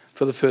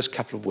for the first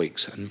couple of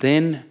weeks, and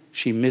then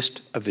she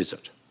missed a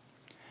visit.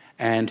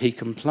 And he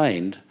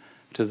complained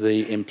to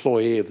the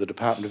employee of the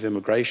Department of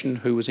Immigration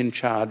who was in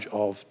charge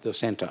of the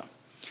centre.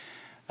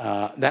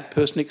 That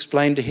person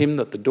explained to him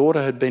that the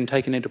daughter had been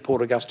taken into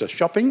Port Augusta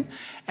shopping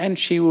and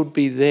she would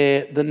be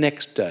there the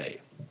next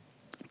day.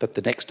 But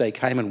the next day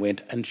came and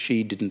went and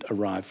she didn't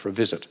arrive for a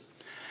visit.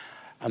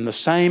 And the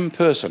same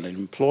person, an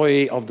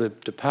employee of the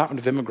Department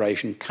of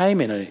Immigration,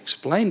 came in and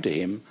explained to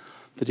him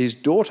that his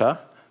daughter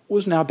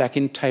was now back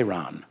in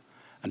Tehran,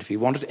 and if he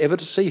wanted ever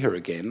to see her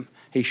again,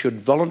 he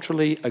should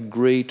voluntarily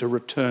agree to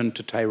return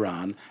to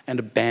Tehran and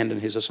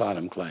abandon his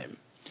asylum claim.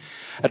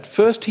 At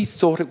first he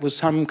thought it was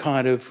some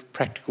kind of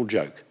practical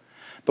joke,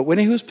 but when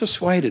he was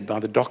persuaded by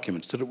the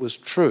documents that it was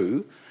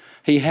true,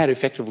 he had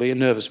effectively a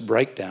nervous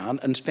breakdown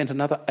and spent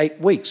another 8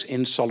 weeks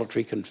in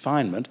solitary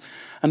confinement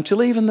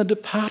until even the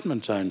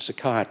department's own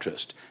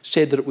psychiatrist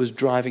said that it was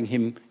driving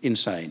him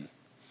insane.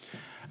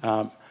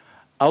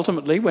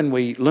 Ultimately, when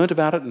we learnt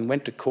about it and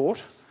went to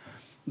court,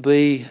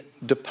 the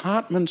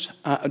department's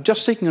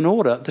just seeking an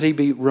order that he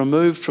be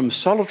removed from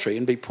solitary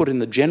and be put in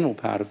the general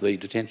part of the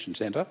detention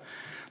centre.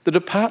 The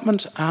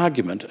department's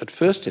argument at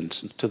first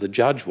instance to the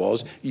judge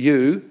was,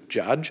 you,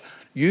 judge,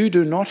 you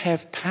do not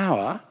have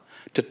power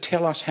to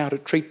tell us how to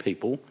treat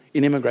people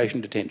in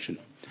immigration detention.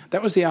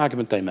 That was the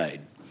argument they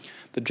made.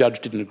 The judge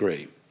didn't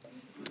agree.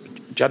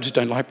 Judges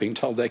don't like being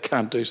told they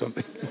can't do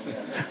something.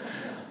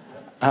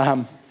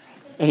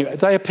 Anyway,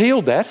 they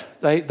appealed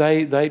that.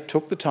 They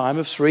took the time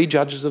of 3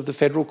 judges of the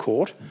federal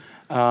court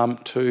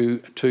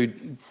to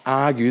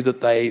argue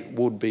that they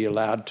would be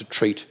allowed to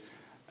treat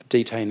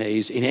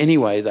detainees in any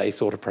way they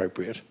thought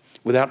appropriate,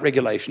 without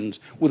regulations,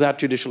 without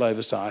judicial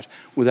oversight,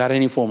 without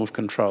any form of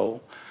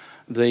control.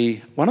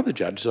 One of the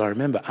judges, I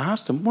remember,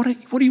 asked them, what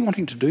are you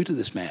wanting to do to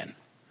this man?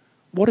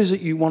 What is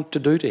it you want to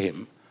do to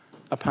him,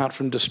 apart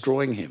from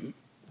destroying him?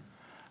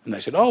 And they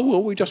said, oh,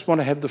 well, we just want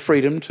to have the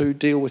freedom to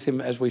deal with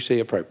him as we see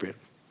appropriate.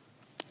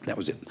 That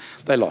was it.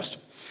 They lost,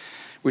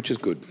 which is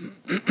good.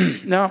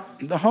 Now,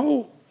 the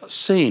whole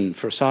scene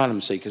for asylum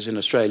seekers in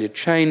Australia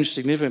changed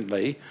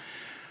significantly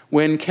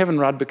when Kevin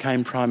Rudd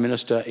became Prime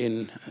Minister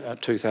in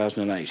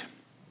 2008.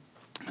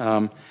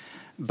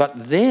 But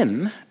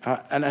then,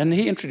 and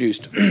he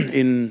introduced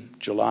in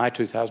July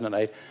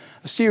 2008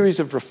 a series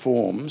of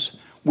reforms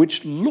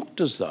which looked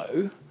as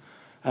though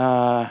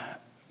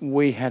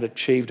we had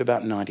achieved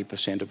about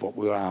 90% of what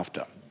we were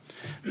after.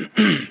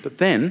 But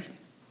then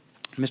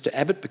Mr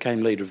Abbott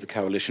became leader of the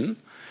coalition,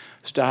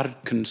 started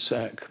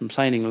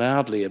complaining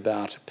loudly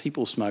about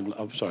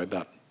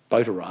about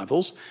boat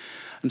arrivals,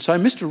 and so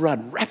Mr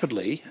Rudd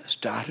rapidly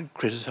started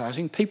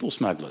criticising people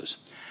smugglers.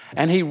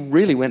 And he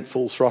really went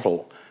full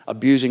throttle,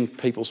 abusing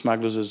people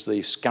smugglers as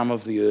the scum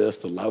of the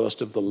earth, the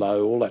lowest of the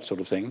low, all that sort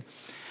of thing.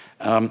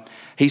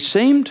 He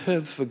seemed to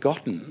have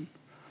forgotten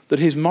that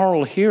his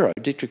moral hero,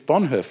 Dietrich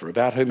Bonhoeffer,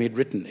 about whom he'd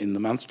written in the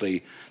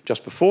Monthly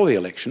just before the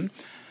election,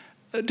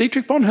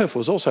 Dietrich Bonhoeffer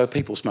was also a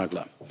people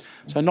smuggler,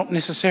 so not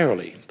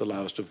necessarily the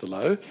lowest of the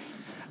low.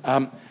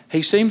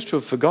 He seems to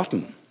have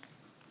forgotten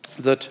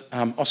that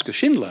Oskar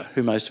Schindler,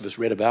 who most of us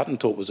read about and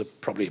thought was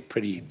probably a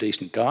pretty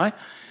decent guy,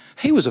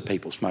 he was a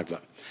people smuggler.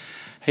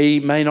 He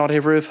may not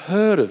ever have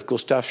heard of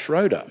Gustav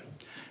Schroeder.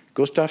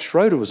 Gustav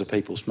Schroeder was a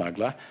people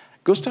smuggler.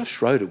 Gustav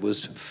Schroeder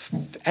was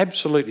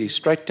absolutely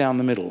straight down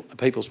the middle, a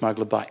people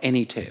smuggler by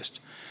any test.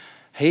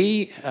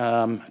 He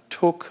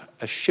took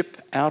a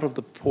ship out of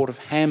the port of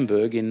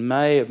Hamburg in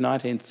May of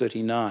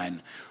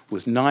 1939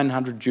 with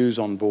 900 Jews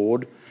on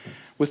board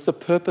with the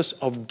purpose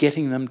of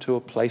getting them to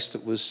a place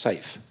that was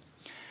safe.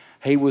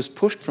 He was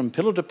pushed from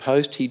pillar to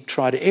post. He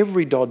tried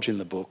every dodge in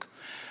the book,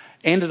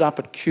 ended up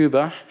at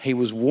Cuba. He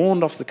was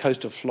warned off the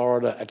coast of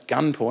Florida at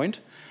gunpoint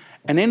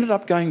and ended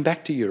up going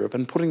back to Europe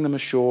and putting them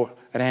ashore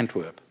at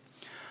Antwerp.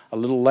 A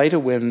little later,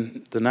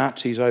 when the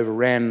Nazis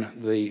overran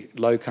the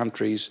Low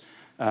Countries,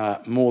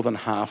 more than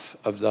half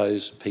of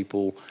those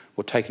people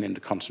were taken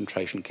into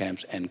concentration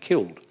camps and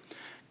killed.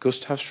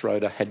 Gustav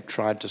Schroeder had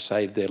tried to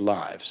save their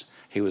lives.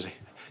 He was a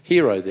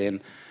hero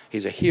then,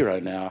 he's a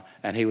hero now,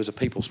 and he was a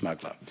people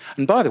smuggler.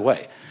 And by the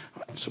way,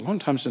 it's a long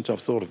time since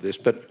I've thought of this,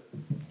 but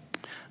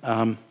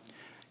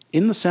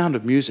in The Sound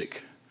of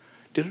Music,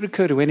 did it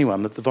occur to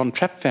anyone that the Von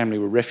Trapp family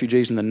were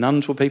refugees and the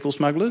nuns were people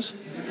smugglers?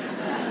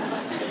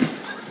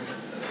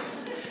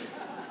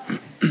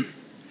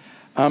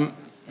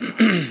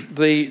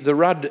 The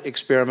Rudd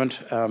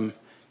experiment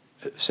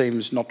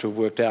seems not to have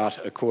worked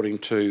out according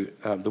to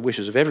the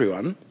wishes of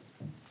everyone.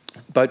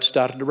 Boats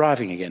started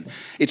arriving again.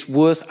 It's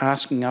worth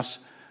asking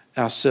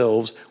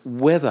ourselves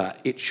whether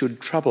it should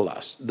trouble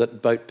us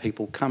that boat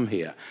people come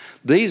here.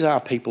 These are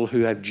people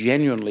who have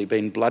genuinely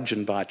been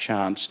bludgeoned by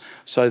chance,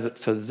 so that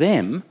for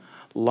them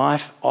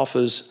life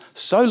offers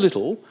so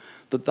little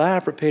that they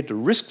are prepared to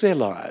risk their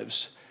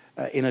lives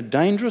in a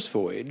dangerous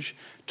voyage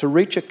to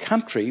reach a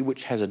country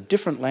which has a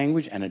different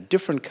language and a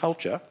different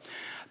culture.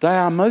 They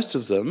are, most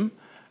of them,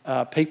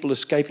 people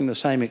escaping the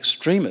same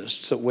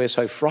extremists that we're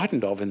so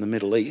frightened of in the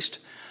Middle East.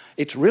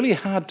 It's really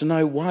hard to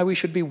know why we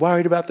should be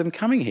worried about them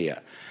coming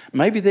here.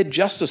 Maybe they're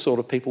just the sort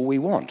of people we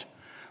want.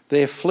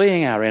 They're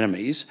fleeing our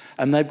enemies,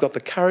 and they've got the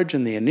courage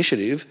and the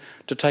initiative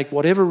to take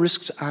whatever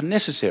risks are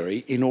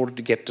necessary in order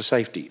to get to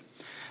safety.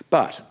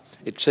 But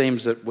it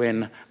seems that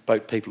when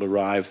boat people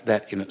arrive,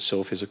 that in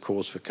itself is a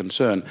cause for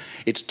concern.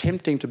 It's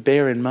tempting to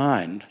bear in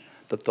mind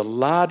that the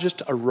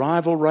largest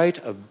arrival rate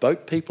of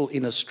boat people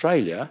in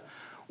Australia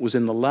was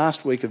in the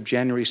last week of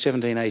January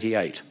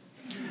 1788.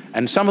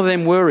 And some of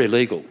them were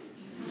illegal.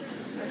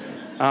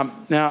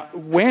 Now,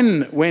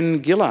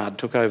 when Gillard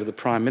took over the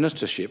Prime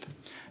Ministership,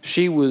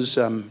 she was,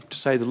 to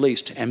say the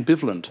least,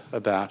 ambivalent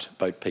about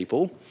boat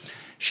people.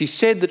 She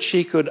said that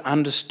she could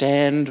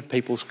understand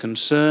people's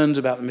concerns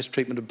about the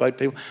mistreatment of boat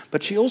people,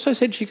 but she also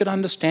said she could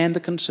understand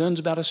the concerns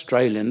about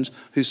Australians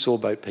who saw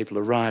boat people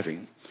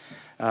arriving.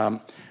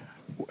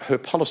 Her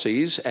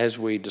policies, as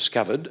we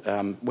discovered,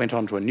 went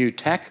on to a new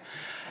tack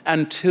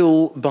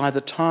until by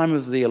the time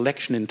of the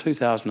election in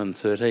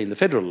 2013, the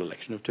federal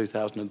election of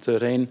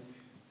 2013,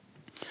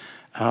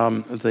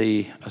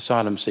 the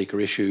asylum seeker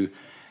issue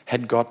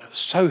had got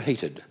so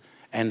heated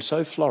and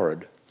so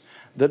florid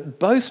that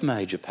both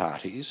major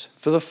parties,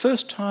 for the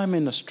first time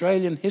in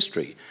Australian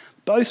history,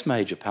 both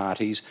major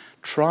parties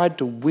tried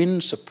to win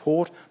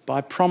support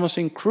by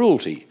promising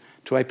cruelty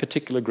to a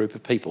particular group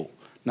of people,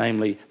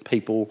 namely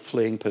people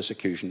fleeing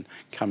persecution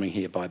coming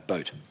here by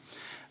boat.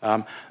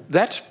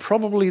 That's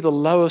probably the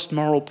lowest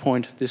moral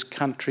point this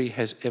country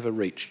has ever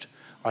reached.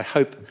 I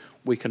hope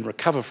we can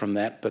recover from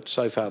that, but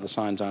so far the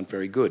signs aren't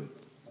very good.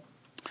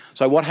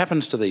 So what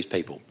happens to these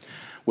people?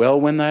 Well,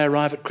 when they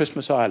arrive at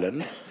Christmas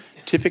Island,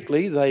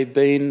 typically they've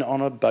been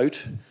on a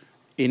boat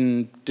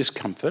in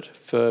discomfort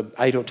for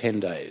 8 or 10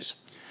 days.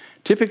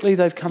 Typically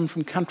they've come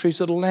from countries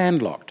that are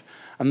landlocked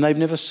and they've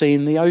never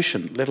seen the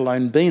ocean, let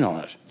alone been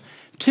on it.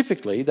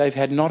 Typically they've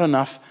had not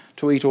enough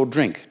to eat or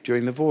drink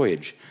during the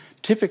voyage.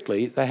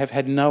 Typically they have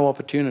had no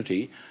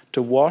opportunity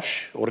to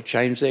wash or to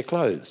change their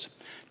clothes.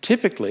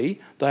 Typically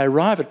they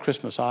arrive at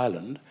Christmas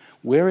Island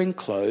wearing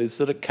clothes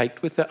that are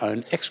caked with their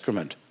own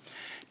excrement.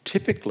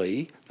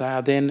 Typically, they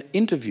are then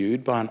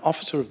interviewed by an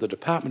officer of the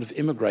Department of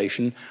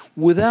Immigration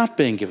without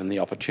being given the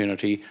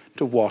opportunity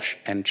to wash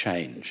and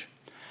change.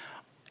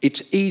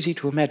 It's easy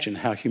to imagine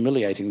how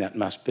humiliating that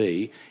must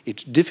be.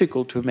 It's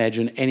difficult to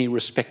imagine any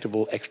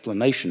respectable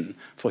explanation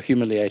for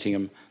humiliating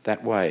them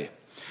that way.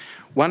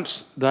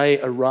 Once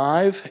they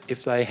arrive,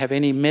 if they have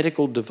any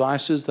medical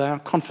devices, they are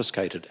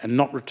confiscated and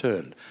not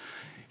returned.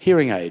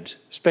 Hearing aids,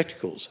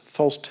 spectacles,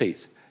 false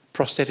teeth,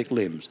 prosthetic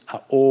limbs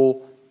are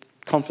all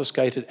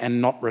confiscated and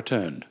not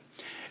returned.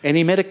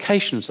 Any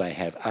medications they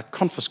have are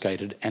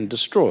confiscated and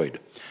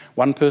destroyed.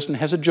 One person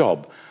has a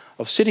job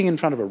of sitting in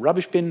front of a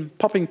rubbish bin,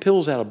 popping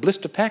pills out of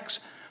blister packs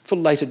for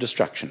later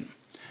destruction.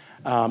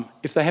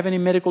 If they have any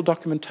medical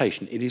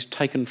documentation, it is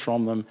taken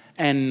from them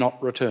and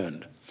not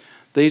returned.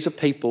 These are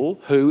people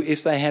who,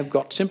 if they have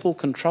got simple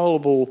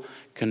controllable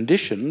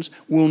conditions,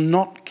 will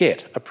not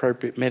get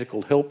appropriate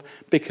medical help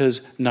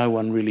because no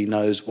one really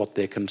knows what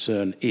their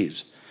concern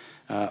is.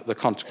 The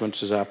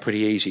consequences are pretty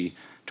easy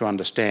to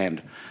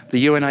understand.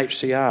 The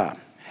UNHCR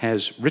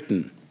has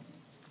written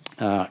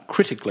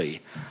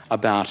critically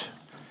about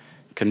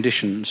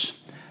conditions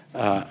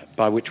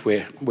by which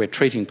we're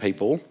treating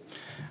people.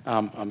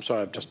 I'm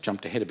sorry, I've just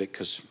jumped ahead a bit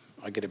because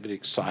I get a bit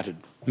excited.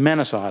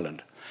 Manus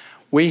Island.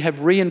 We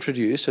have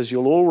reintroduced, as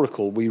you'll all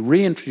recall, we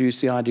reintroduced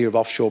the idea of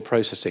offshore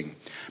processing.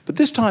 But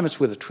this time it's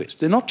with a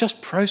twist. They're not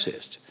just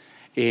processed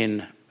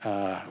in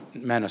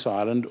Manus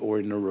Island or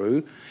in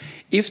Nauru.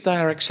 If they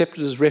are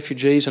accepted as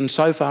refugees, and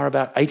so far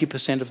about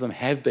 80% of them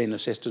have been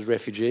assessed as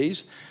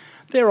refugees,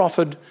 they're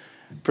offered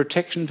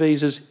protection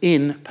visas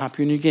in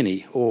Papua New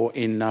Guinea or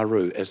in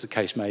Nauru, as the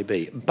case may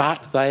be.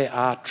 But they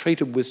are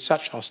treated with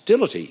such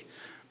hostility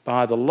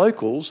by the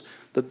locals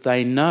that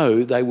they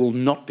know they will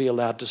not be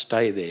allowed to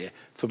stay there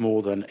for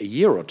more than a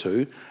year or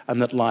two,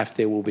 and that life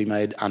there will be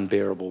made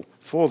unbearable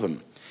for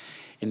them.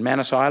 In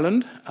Manus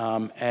Island,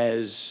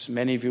 as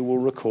many of you will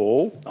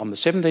recall, on the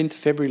 17th of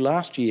February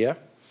last year,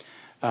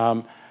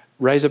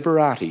 Reza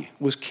Barati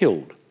was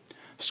killed.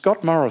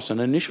 Scott Morrison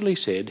initially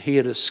said he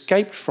had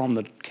escaped from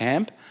the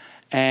camp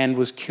and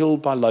was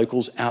killed by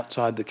locals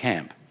outside the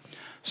camp.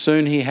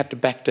 Soon he had to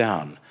back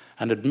down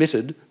and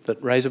admitted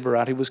that Reza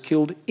Barati was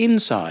killed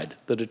inside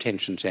the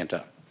detention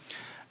centre.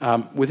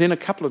 Within a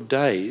couple of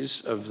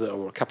days,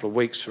 or a couple of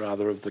weeks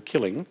rather, of the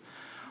killing,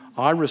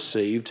 I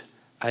received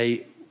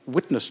a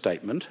witness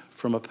statement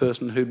from a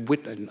person who'd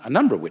witnessed, a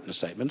number of witness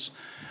statements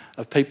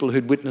of people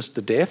who'd witnessed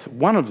the death.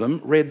 One of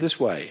them read this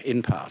way,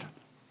 in part.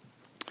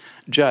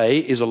 Jay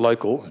is a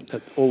local,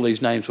 all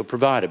these names were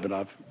provided, but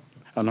I've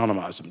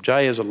anonymised them.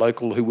 Jay is a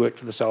local who worked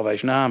for the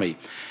Salvation Army.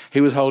 He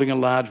was holding a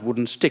large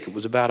wooden stick. It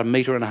was about 1.5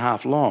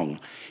 meters long.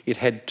 It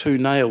had 2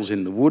 nails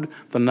in the wood.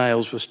 The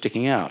nails were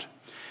sticking out.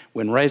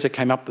 When Reza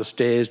came up the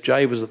stairs,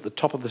 Jay was at the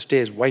top of the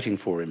stairs waiting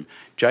for him.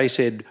 Jay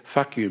said,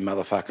 "Fuck you,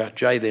 motherfucker."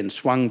 Jay then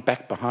swung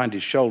back behind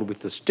his shoulder with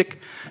the stick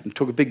and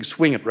took a big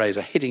swing at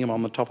Reza, hitting him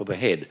on the top of the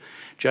head.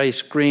 Jay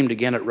screamed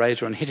again at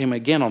Reza and hit him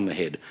again on the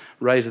head.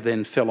 Reza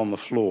then fell on the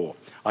floor.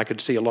 I could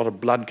see a lot of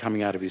blood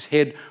coming out of his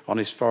head, on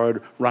his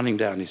forehead, running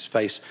down his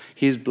face.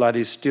 His blood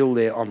is still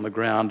there on the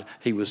ground.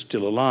 He was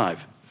still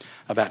alive.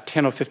 About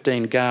 10 or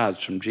 15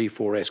 guards from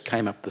G4S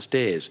came up the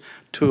stairs.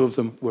 2 of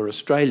them were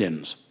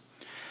Australians.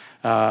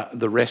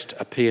 The rest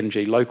are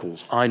PNG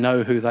locals. I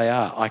know who they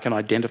are. I can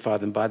identify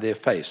them by their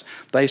face.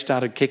 They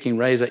started kicking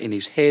Reza in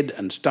his head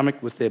and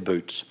stomach with their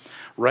boots.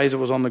 Reza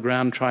was on the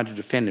ground trying to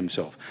defend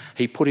himself.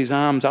 He put his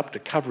arms up to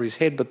cover his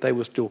head, but they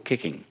were still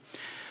kicking.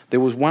 There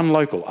was one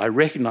local. I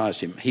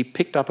recognised him. He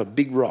picked up a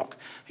big rock.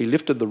 He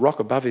lifted the rock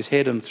above his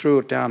head and threw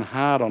it down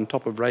hard on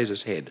top of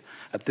Reza's head.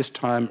 At this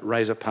time,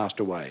 Reza passed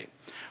away.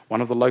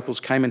 One of the locals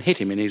came and hit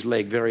him in his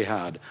leg very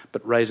hard,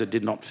 but Reza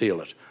did not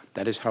feel it.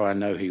 That is how I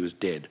know he was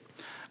dead.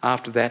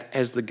 After that,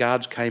 as the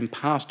guards came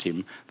past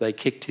him, they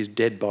kicked his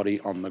dead body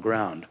on the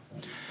ground.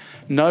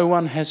 No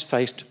one has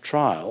faced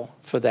trial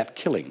for that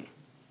killing.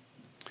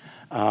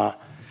 When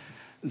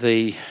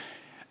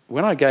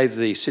I gave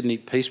the Sydney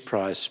Peace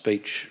Prize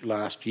speech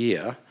last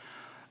year,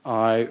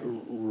 I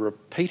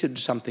repeated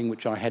something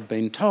which I had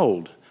been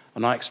told,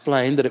 and I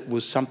explained that it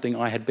was something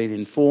I had been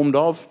informed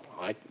of.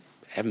 I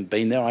haven't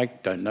been there, I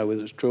don't know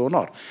whether it's true or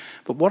not.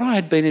 But what I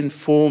had been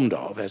informed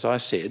of, as I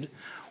said,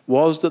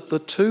 was that the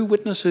 2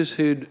 witnesses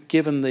who'd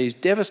given these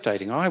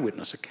devastating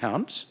eyewitness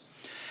accounts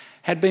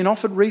had been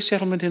offered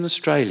resettlement in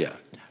Australia,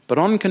 but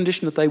on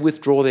condition that they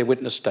withdraw their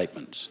witness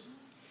statements.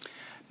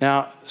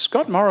 Now,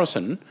 Scott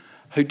Morrison,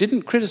 who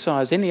didn't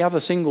criticise any other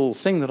single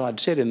thing that I'd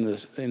said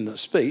in the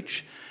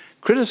speech,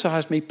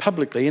 criticised me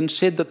publicly and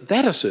said that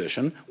that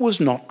assertion was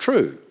not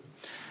true.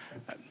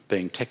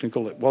 Being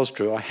technical, it was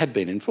true. I had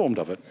been informed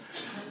of it.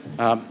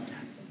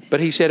 But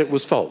he said it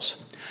was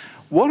false.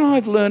 What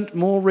I've learnt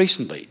more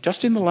recently,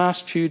 just in the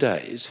last few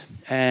days,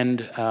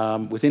 and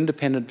with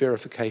independent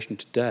verification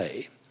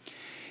today,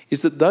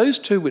 is that those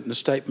two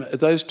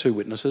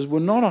witnesses were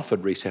not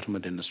offered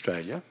resettlement in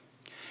Australia.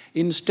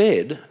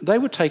 Instead, they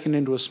were taken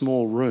into a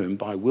small room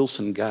by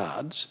Wilson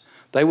guards.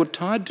 They were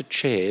tied to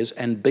chairs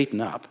and beaten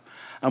up,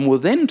 and were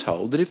then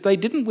told that if they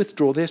didn't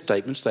withdraw their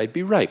statements, they'd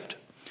be raped.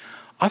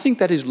 I think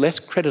that is less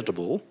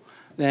creditable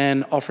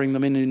than offering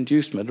them an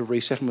inducement of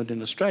resettlement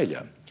in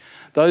Australia.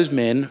 Those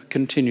men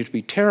continue to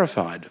be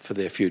terrified for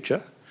their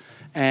future,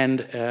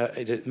 and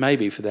it may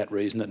be for that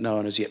reason that no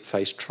one has yet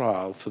faced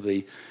trial for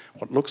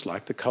what looks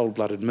like the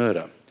cold-blooded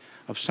murder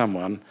of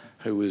someone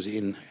who was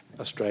in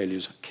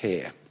Australia's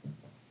care.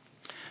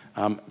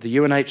 The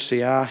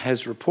UNHCR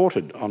has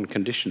reported on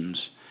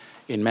conditions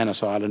in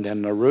Manus Island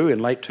and Nauru. In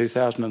late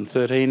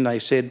 2013, they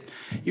said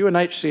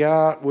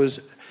UNHCR was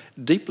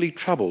deeply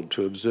troubled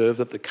to observe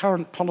that the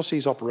current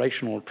policies,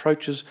 operational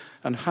approaches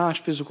and harsh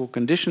physical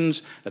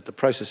conditions at the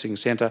processing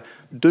centre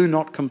do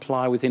not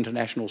comply with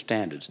international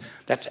standards.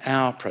 That's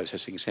our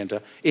processing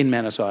centre in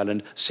Manus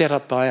Island, set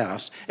up by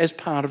us as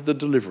part of the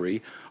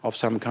delivery of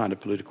some kind of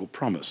political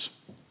promise.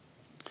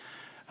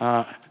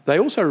 They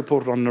also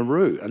reported on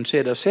Nauru and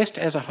said, assessed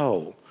as a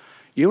whole,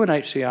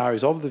 UNHCR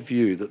is of the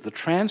view that the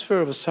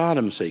transfer of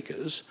asylum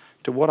seekers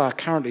to what are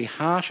currently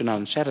harsh and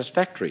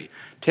unsatisfactory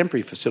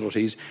temporary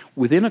facilities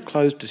within a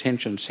closed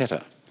detention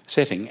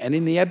setting and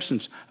in the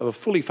absence of a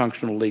fully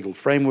functional legal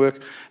framework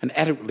and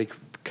adequately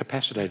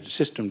capacitated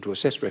system to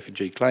assess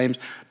refugee claims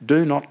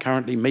do not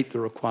currently meet the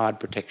required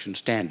protection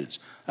standards.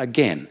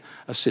 Again,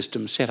 a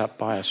system set up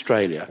by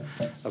Australia,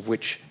 of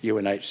which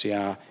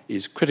UNHCR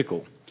is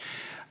critical.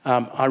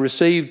 I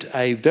received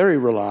a very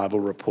reliable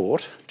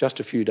report just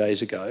a few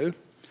days ago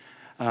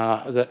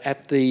that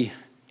at the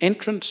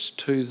entrance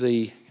to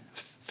the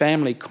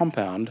family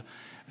compound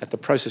at the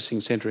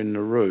processing centre in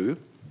Nauru,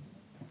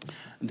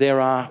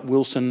 there are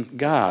Wilson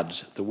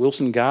guards. The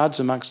Wilson guards,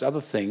 amongst other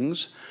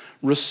things,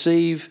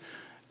 receive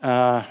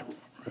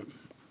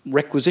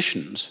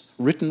requisitions,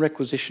 written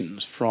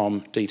requisitions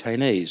from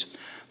detainees.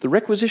 The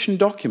requisition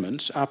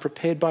documents are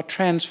prepared by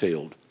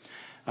Transfield.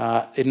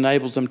 It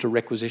enables them to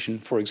requisition,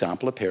 for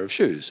example, a pair of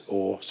shoes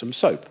or some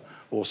soap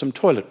or some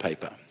toilet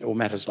paper or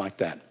matters like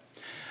that.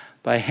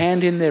 They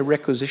hand in their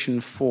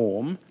requisition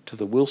form to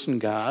the Wilson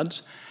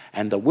guards,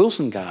 and the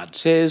Wilson guard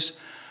says,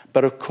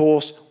 but of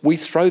course we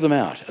throw them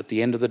out at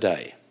the end of the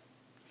day.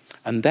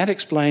 And that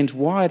explains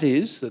why it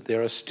is that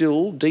there are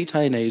still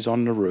detainees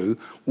on Nauru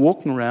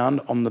walking around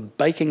on the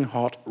baking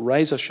hot,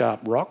 razor-sharp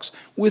rocks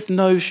with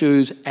no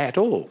shoes at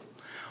all.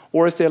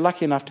 Or if they're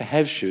lucky enough to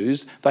have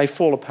shoes, they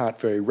fall apart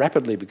very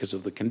rapidly because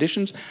of the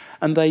conditions,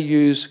 and they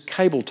use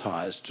cable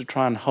ties to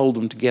try and hold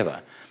them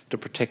together to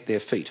protect their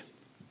feet.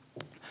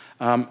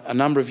 A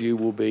number of you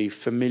will be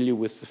familiar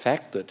with the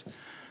fact that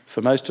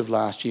for most of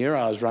last year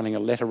I was running a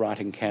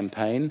letter-writing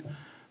campaign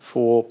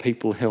for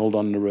people held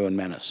on Nauru and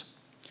Manus.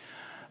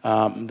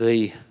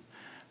 The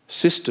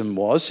system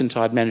was, since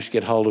I'd managed to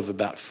get hold of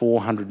about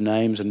 400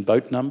 names and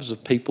boat numbers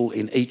of people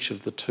in each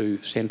of the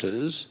two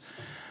centres,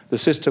 the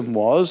system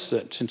was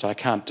that, since I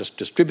can't just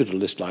distribute a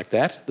list like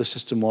that, the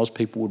system was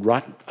people would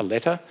write a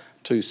letter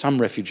to some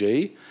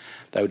refugee,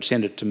 they would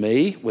send it to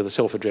me with a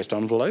self-addressed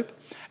envelope,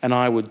 and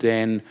I would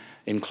then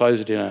enclose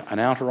it in an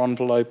outer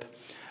envelope,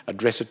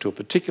 address it to a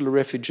particular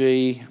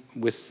refugee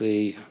with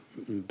the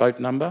boat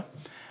number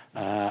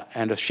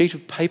and a sheet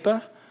of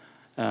paper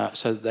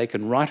so that they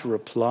can write a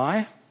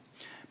reply,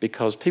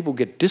 because people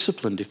get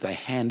disciplined if they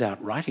hand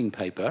out writing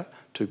paper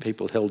to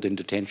people held in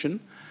detention,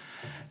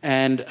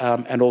 and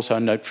also a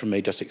note from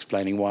me just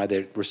explaining why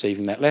they're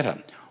receiving that letter.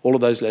 All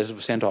of those letters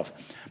were sent off.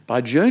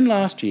 By June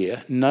last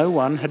year, no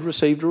one had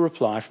received a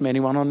reply from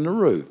anyone on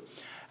Nauru.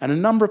 And a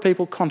number of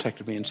people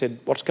contacted me and said,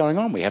 what's going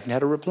on? We haven't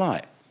had a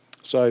reply.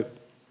 So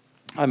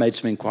I made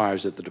some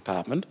inquiries at the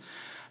department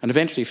and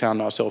eventually found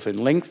myself in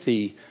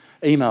lengthy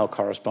email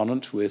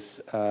correspondence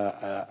with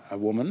a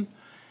woman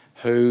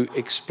who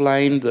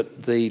explained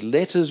that the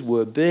letters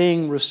were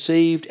being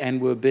received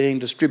and were being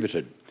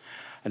distributed.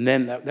 And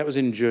then that was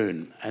in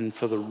June. And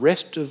for the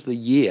rest of the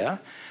year,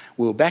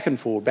 we were back and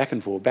forward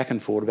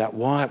about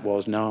why it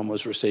was no one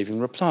was receiving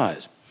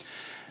replies.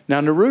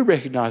 Now, Nauru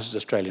recognises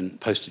Australian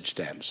postage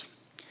stamps.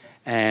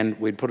 And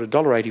we'd put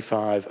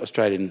 $1.85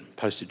 Australian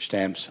postage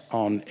stamps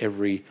on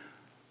every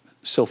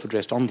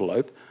self-addressed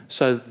envelope,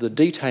 so that the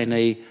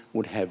detainee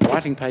would have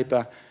writing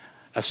paper,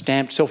 a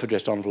stamped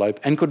self-addressed envelope,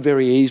 and could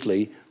very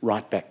easily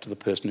write back to the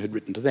person who'd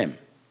written to them.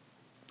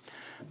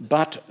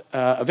 But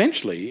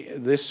eventually,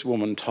 this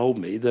woman told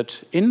me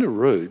that in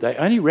Nauru, they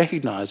only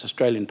recognise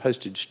Australian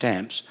postage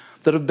stamps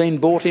that have been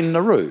bought in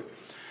Nauru.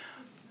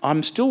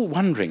 I'm still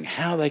wondering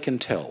how they can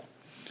tell.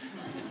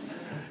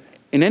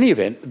 in any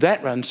event,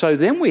 so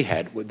then we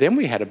had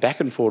a back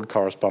and forward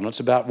correspondence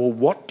about, well,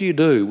 what do you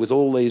do with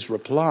all these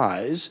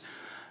replies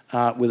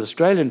with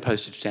Australian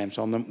postage stamps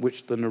on them,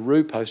 which the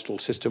Nauru postal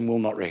system will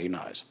not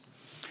recognise?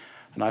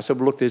 And I said,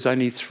 well, look, there's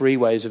only 3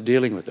 ways of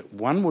dealing with it.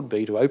 One would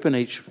be to open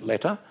each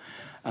letter,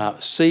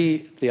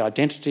 see the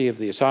identity of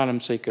the asylum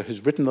seeker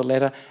who's written the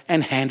letter,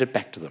 and hand it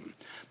back to them.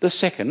 The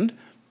second,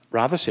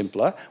 rather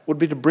simpler, would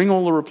be to bring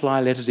all the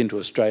reply letters into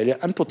Australia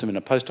and put them in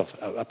a post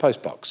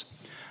box.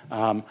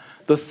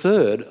 The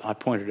third, I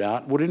pointed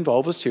out, would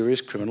involve a serious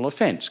criminal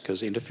offence,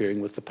 because interfering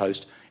with the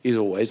post is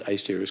always a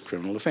serious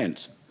criminal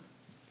offence.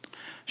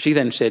 She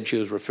then said she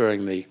was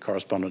referring the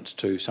correspondence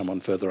to someone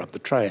further up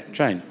the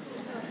chain.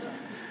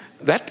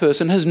 That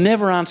person has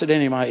never answered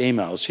any of my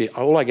emails.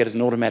 All I get is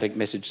an automatic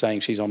message saying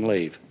she's on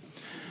leave.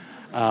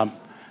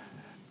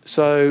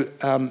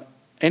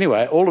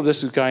 Anyway, all of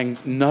this is going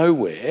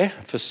nowhere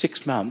for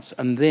 6 months,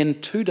 and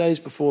then 2 days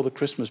before the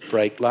Christmas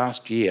break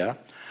last year,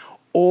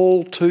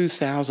 all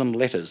 2,000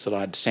 letters that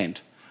I'd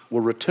sent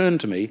were returned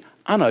to me,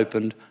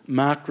 unopened,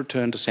 marked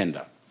return to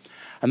sender.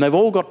 And they've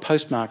all got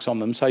postmarks on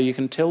them, so you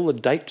can tell the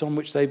dates on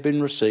which they've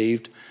been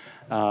received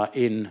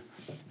in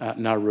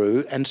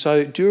Nauru. And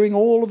so during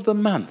all of the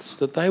months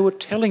that they were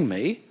telling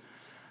me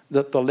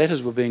that the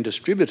letters were being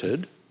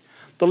distributed,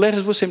 the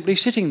letters were simply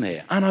sitting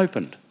there,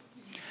 unopened.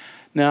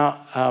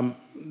 Now,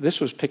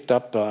 this was picked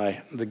up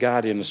by The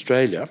Guardian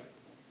Australia,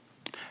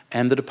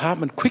 and the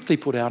department quickly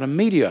put out a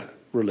media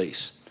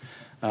release.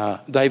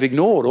 They've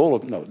ignored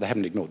they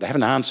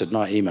haven't answered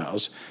my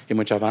emails in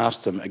which I've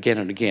asked them again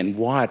and again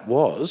why it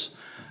was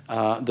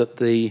that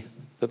the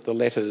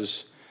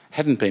letters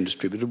hadn't been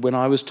distributed when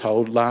I was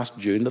told last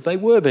June that they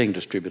were being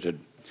distributed.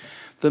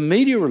 The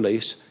media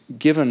release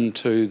given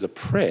to the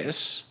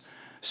press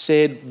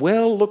said,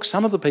 well, look,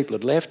 some of the people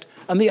had left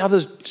and the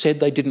others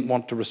said they didn't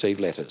want to receive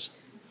letters,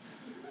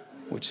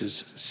 which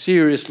is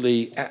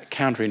seriously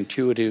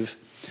counterintuitive,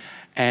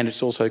 and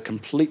it's also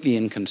completely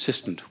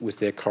inconsistent with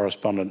their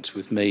correspondence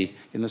with me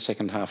in the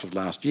second half of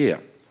last year.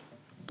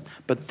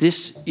 But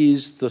this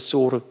is the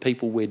sort of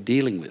people we're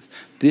dealing with.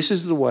 This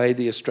is the way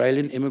the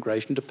Australian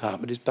Immigration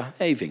Department is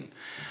behaving.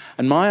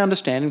 And my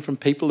understanding from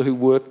people who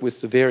work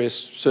with the various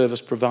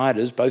service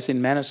providers, both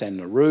in Manus and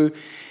Nauru,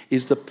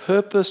 is the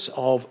purpose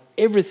of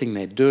everything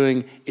they're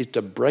doing is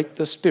to break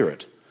the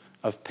spirit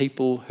of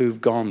people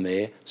who've gone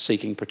there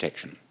seeking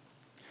protection.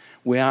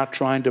 We are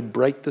trying to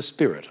break the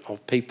spirit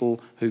of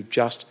people who've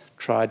just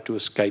tried to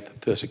escape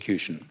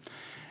persecution.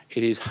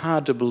 It is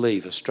hard to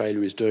believe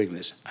Australia is doing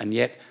this, and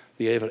yet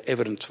the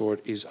evidence for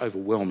it is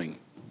overwhelming.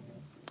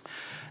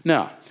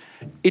 Now,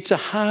 it's a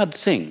hard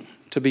thing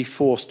to be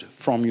forced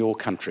from your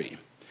country.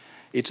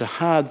 It's a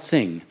hard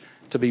thing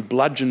to be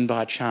bludgeoned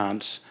by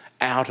chance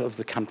out of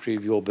the country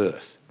of your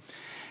birth.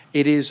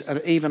 It is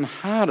an even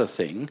harder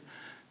thing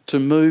to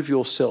move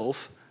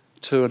yourself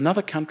to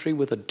another country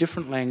with a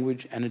different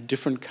language and a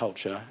different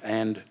culture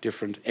and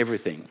different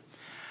everything.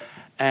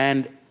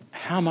 And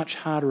how much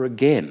harder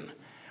again,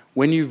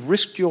 when you've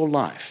risked your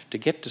life to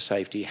get to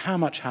safety, how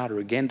much harder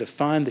again to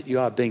find that you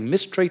are being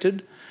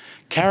mistreated,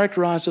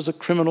 characterised as a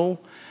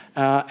criminal,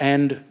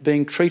 and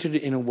being treated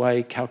in a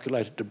way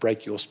calculated to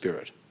break your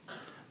spirit.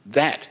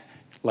 That,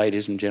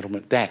 ladies and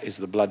gentlemen, that is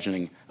the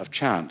bludgeoning of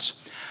chance.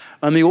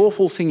 And the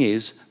awful thing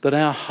is that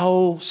our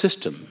whole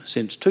system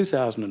since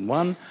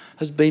 2001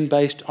 has been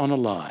based on a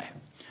lie.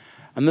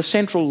 And the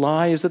central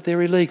lie is that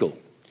they're illegal.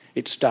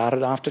 It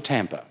started after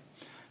Tampa.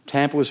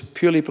 Tampa was a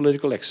purely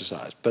political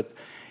exercise, but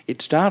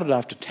it started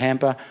after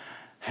Tampa.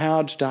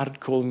 Howard started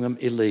calling them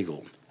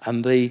illegal.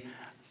 And the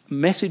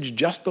message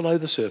just below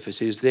the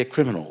surface is they're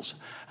criminals.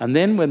 And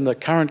then when the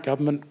current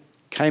government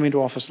came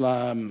into office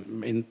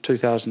in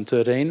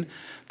 2013,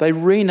 they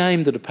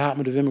renamed the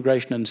Department of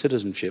Immigration and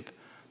Citizenship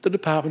the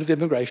Department of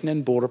Immigration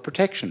and Border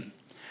Protection,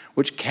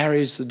 which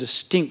carries the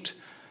distinct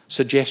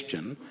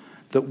suggestion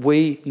that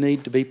we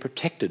need to be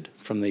protected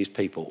from these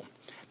people.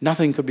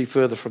 Nothing could be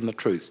further from the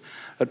truth.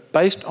 But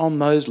based on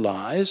those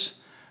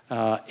lies,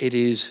 it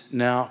is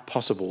now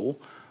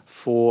possible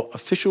for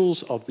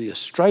officials of the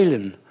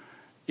Australian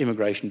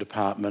Immigration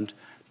Department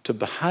to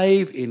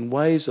behave in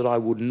ways that I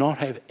would not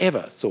have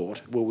ever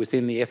thought were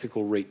within the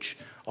ethical reach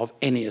of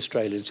any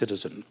Australian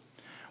citizen.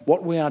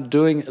 What we are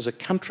doing as a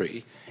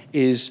country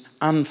is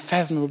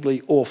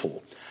unfathomably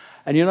awful.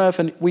 And you know,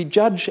 if we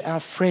judge our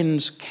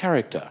friends'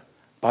 character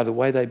by the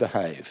way they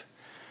behave,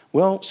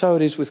 well, so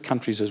it is with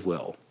countries as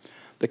well.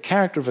 The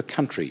character of a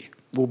country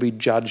will be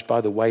judged by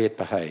the way it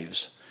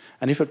behaves.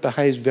 And if it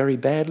behaves very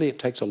badly, it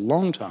takes a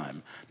long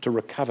time to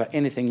recover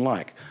anything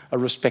like a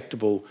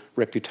respectable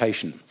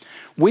reputation.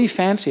 We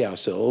fancy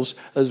ourselves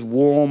as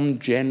warm,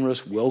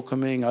 generous,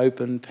 welcoming,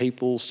 open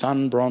people,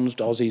 sun-bronzed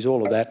Aussies,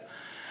 all of that.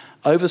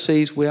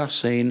 Overseas, we are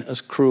seen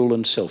as cruel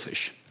and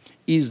selfish.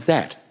 Is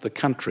that the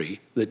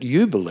country that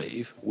you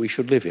believe we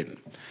should live in?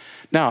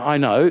 Now, I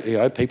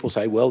know, people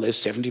say, well,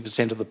 there's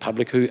 70% of the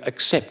public who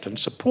accept and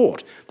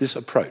support this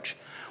approach.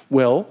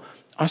 Well,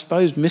 I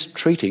suppose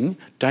mistreating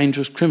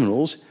dangerous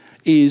criminals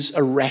is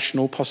a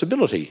rational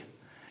possibility.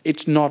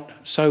 It's not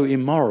so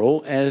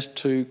immoral as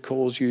to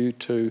cause you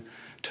to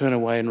turn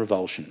away in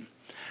revulsion.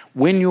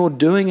 When you're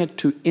doing it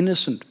to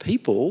innocent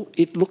people,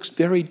 it looks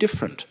very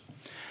different.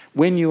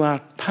 When you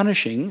are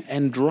punishing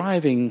and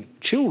driving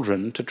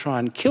children to try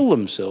and kill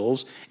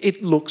themselves,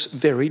 it looks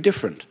very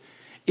different.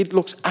 It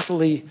looks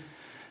utterly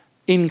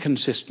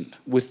inconsistent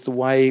with the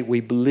way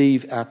we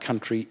believe our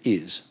country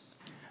is.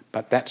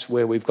 But that's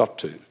where we've got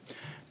to.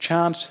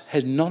 Chance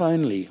has not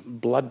only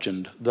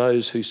bludgeoned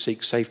those who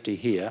seek safety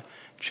here,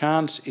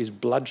 chance is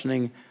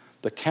bludgeoning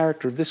the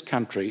character of this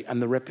country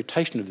and the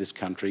reputation of this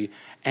country,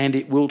 and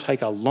it will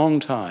take a long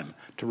time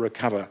to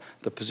recover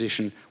the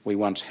position we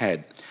once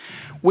had.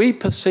 We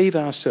perceive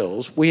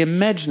ourselves, we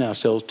imagine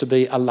ourselves to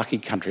be a lucky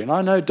country. And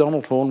I know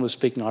Donald Horne was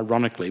speaking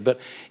ironically, but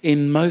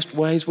in most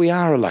ways we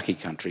are a lucky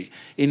country.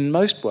 In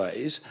most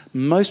ways,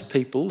 most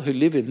people who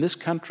live in this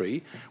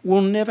country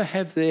will never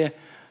have their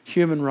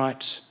human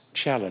rights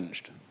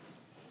challenged.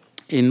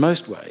 In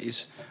most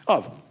ways,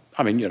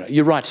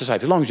 your right to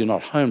safe, as long as you're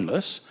not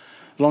homeless,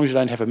 as long as you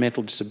don't have a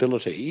mental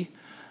disability,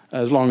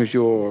 as long as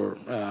you're,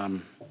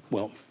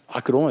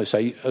 I could almost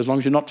say as long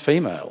as you're not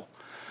female.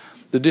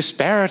 The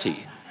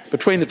disparity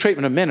between the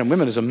treatment of men and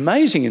women is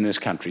amazing in this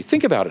country.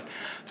 Think about it.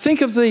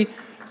 Think of the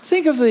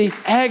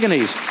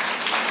agonies.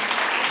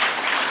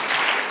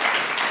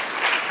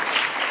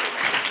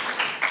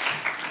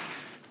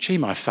 Gee,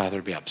 my father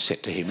would be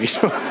upset to hear me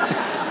talk.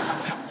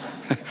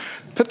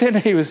 But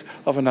then he was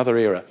of another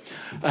era.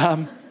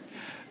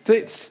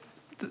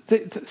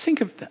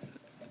 Think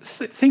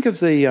of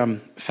the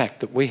fact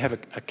that we have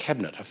a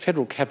cabinet, a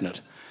federal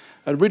cabinet,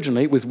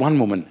 originally with one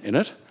woman in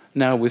it,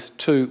 now with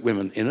two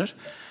women in it.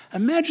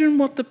 Imagine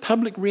what the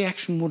public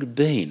reaction would have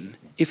been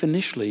if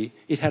initially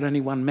it had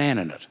only one man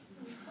in it,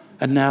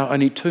 and now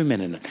only two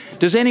men in it.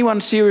 Does anyone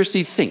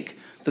seriously think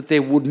that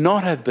there would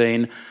not have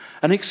been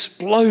an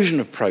explosion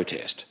of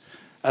protest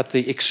at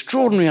the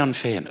extraordinary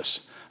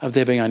unfairness of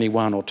there being only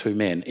one or two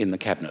men in the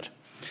cabinet?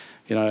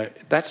 You know,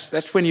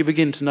 that's when you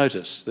begin to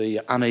notice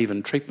the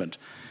uneven treatment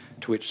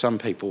to which some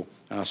people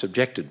are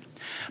subjected.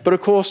 But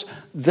of course,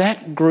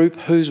 that group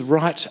whose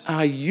rights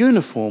are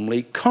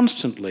uniformly,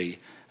 constantly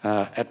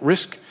at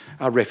risk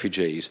are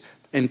refugees,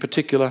 in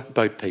particular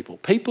boat people.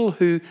 People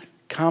who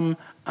come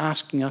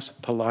asking us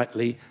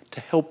politely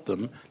to help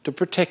them, to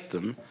protect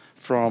them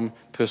from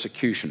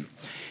persecution.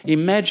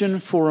 Imagine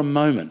for a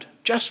moment,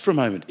 just for a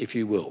moment if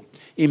you will,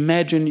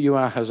 imagine you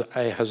are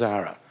a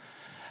Hazara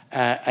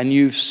and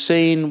you've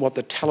seen what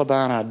the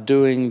Taliban are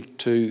doing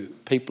to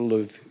people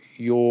of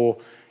your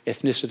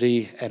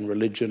ethnicity and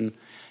religion.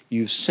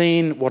 You've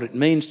seen what it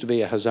means to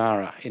be a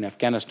Hazara in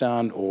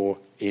Afghanistan or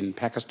in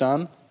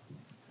Pakistan.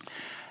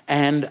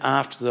 And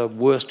after the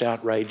worst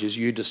outrages,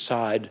 you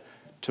decide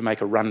to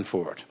make a run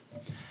for it.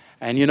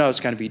 And you know it's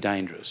going to be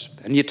dangerous.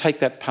 And you take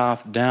that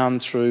path down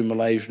through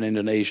Malaysia and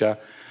Indonesia.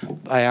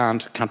 They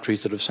aren't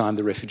countries that have signed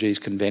the Refugees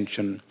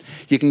Convention.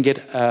 You can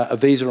get a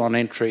visa on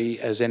entry,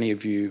 as any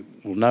of you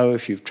will know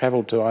if you've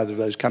travelled to either of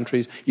those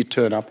countries. You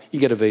turn up, you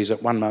get a visa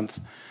 1 month.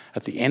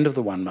 At the end of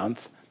the 1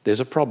 month, there's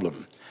a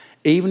problem.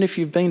 Even if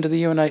you've been to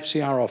the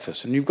UNHCR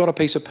office and you've got a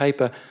piece of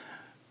paper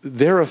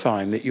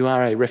verifying that you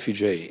are a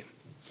refugee,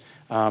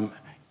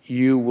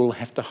 you will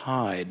have to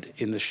hide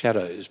in the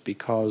shadows,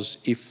 because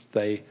if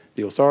the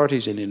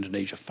authorities in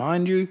Indonesia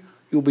find you,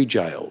 you'll be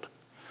jailed.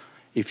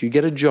 If you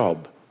get a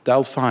job,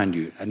 they'll find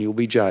you and you'll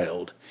be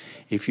jailed.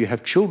 If you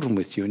have children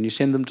with you and you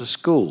send them to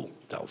school,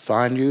 they'll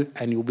find you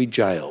and you'll be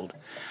jailed.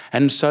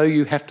 And so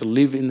you have to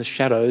live in the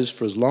shadows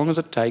for as long as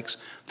it takes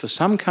for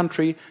some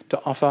country to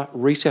offer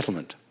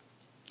resettlement.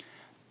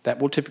 That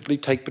will typically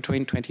take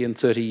between 20 and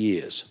 30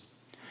 years.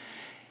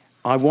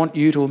 I want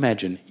you to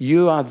imagine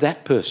you are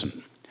that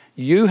person.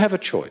 You have a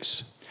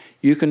choice.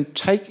 You can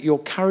take your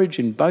courage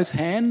in both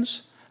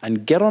hands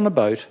and get on a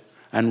boat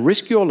and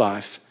risk your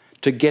life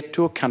to get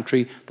to a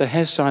country that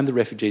has signed the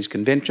Refugees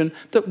Convention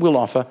that will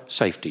offer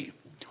safety.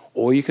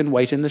 Or you can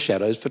wait in the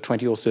shadows for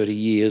 20 or 30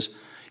 years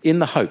in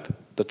the hope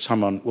that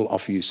someone will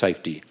offer you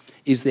safety.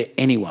 Is there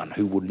anyone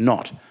who would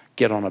not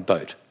get on a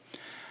boat?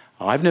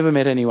 I've never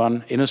met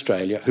anyone in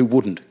Australia who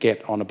wouldn't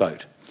get on a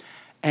boat.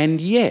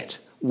 And yet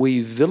we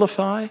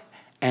vilify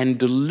and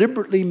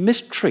deliberately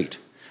mistreat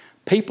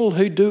people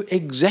who do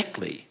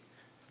exactly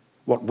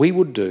what we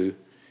would do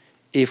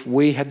if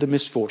we had the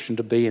misfortune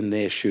to be in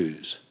their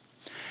shoes.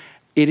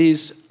 It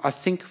is, I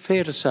think,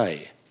 fair to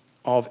say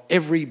of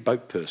every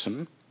boat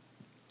person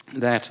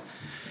that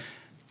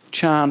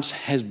chance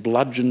has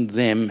bludgeoned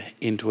them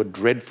into a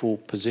dreadful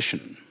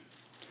position.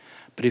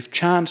 But if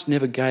chance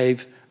never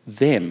gave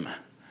them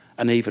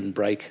an even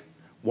break,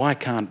 why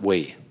can't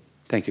we?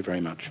 Thank you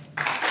very much.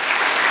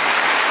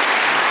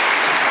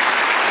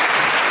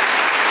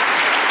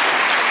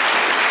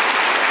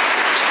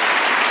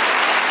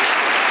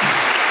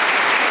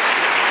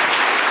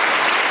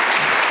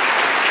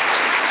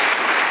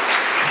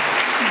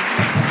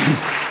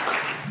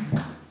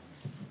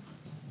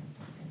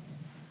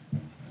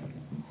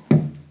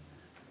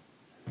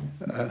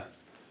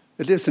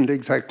 It isn't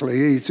exactly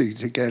easy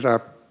to get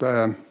up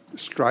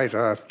straight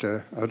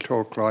after a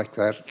talk like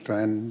that,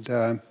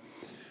 and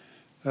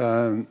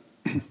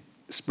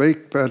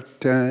speak, but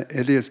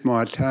it is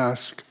my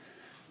task,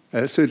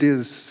 as it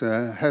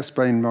has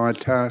been my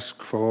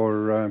task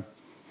for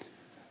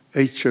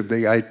each of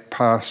the 8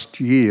 past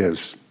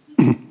years.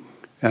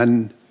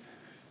 And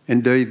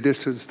indeed,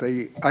 this is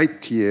the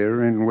 8th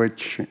year in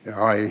which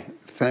I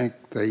thank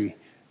the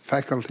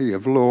Faculty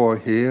of Law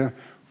here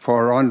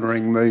for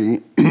honouring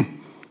me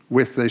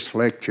with this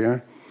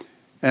lecture,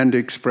 and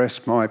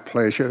express my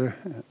pleasure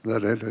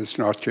that it has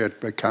not yet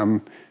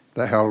become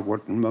the Hal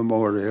Wootten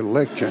Memorial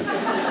Lecture.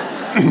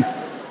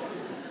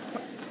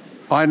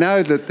 I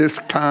know that this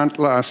can't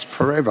last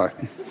forever,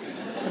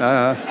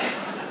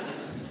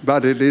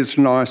 but it is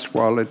nice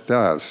while it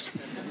does,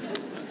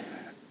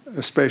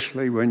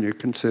 especially when you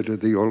consider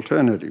the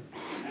alternative.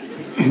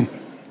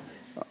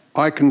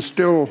 I can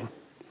still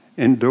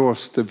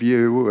endorse the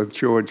view of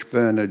George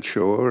Bernard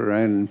Shaw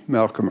and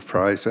Malcolm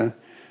Fraser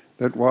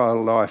that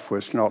while life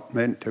was not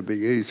meant to be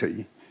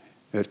easy,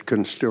 it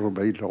can still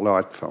be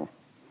delightful.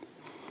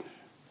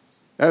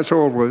 As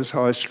always,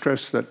 I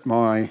stress that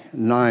my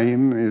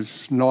name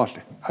is not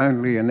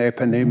only an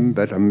eponym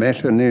but a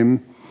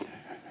metonym.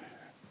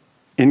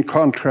 In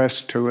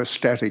contrast to a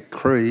static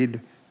creed,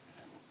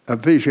 a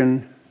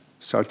vision,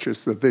 such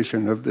as the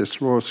vision of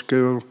this law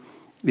school,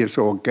 is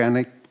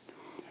organic,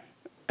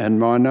 and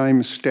my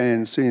name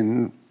stands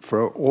in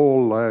for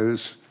all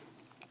those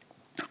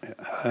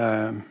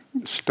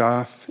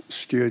staff,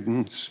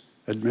 students,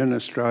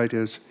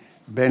 administrators,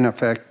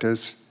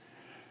 benefactors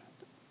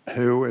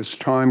who, as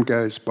time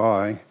goes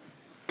by,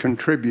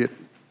 contribute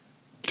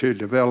to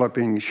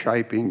developing,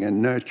 shaping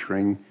and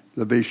nurturing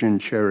the vision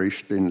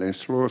cherished in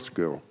this law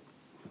school.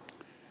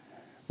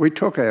 We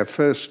took our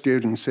first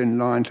students in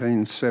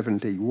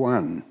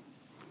 1971.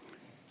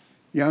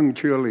 Young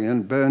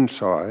Julian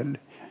Burnside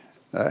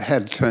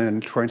had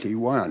turned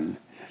 21,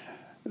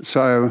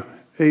 so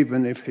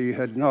even if he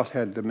had not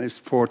had the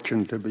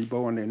misfortune to be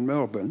born in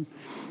Melbourne,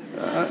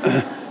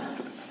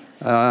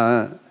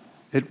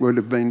 it would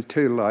have been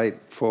too late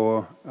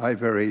for a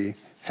very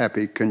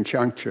happy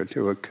conjuncture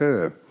to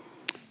occur.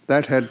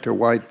 That had to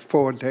wait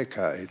 4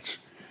 decades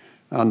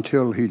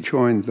until he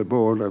joined the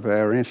board of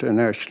our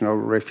International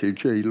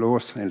Refugee Law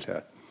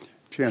Centre,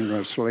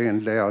 generously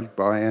endowed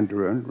by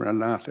Andrew and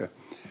Renata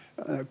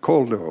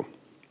Caldwell.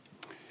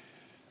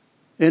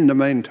 In the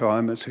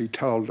meantime, as he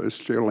told us,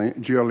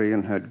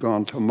 Julian had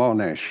gone to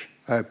Monash,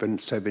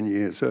 opened 7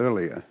 years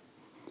earlier.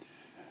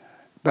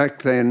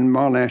 Back then,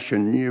 Monash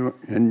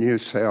and New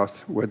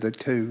South were the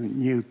 2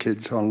 new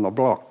kids on the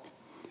block.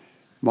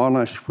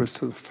 Monash was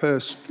the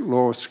first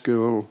law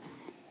school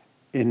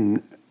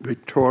in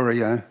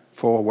Victoria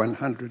for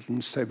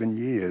 107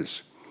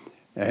 years,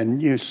 and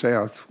New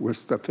South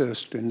was the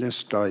first in this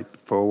state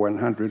for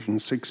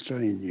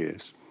 116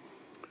 years.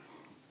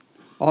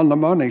 On the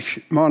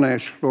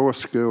Monash Law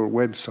School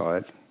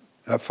website,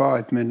 a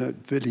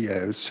 5-minute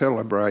video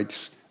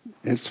celebrates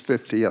its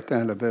 50th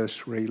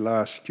anniversary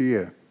last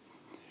year.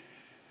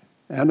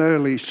 An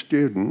early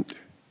student,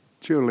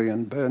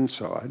 Julian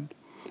Burnside,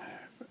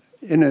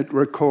 in it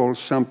recalls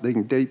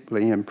something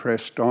deeply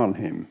impressed on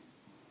him.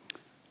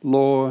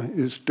 Law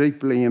is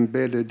deeply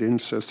embedded in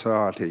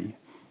society,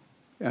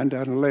 and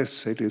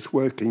unless it is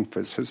working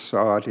for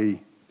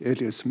society,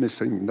 it is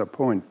missing the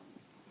point.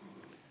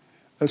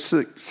 A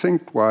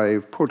succinct way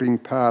of putting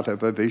part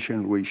of a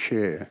vision we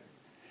share,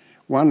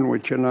 one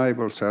which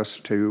enables us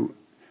to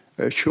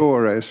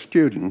assure our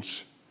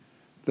students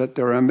that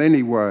there are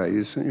many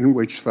ways in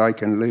which they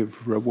can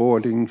live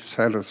rewarding,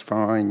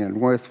 satisfying and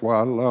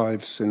worthwhile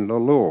lives in the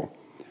law,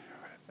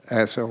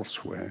 as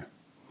elsewhere.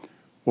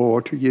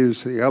 Or to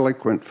use the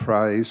eloquent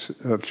phrase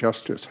of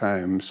Justice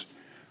Holmes,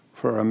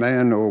 for a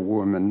man or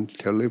woman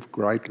to live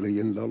greatly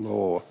in the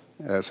law,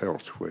 as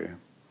elsewhere.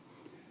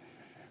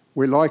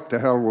 We like the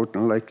Hal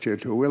Wootten lecture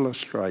to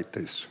illustrate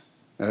this,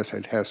 as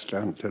it has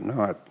done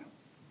tonight.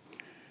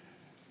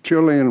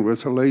 Julian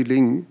was a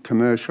leading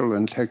commercial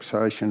and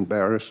taxation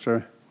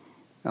barrister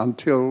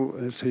until,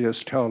 as he has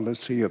told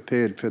us, he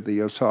appeared for the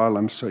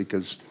asylum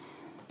seekers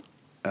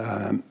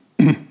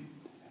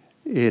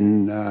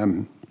in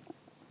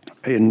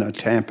the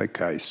Tampa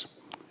case.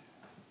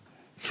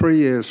 3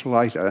 years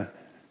later,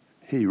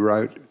 he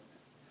wrote,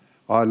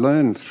 "I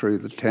learned through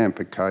the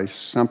Tampa case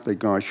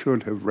something I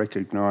should have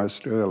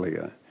recognised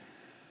earlier,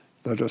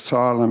 that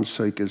asylum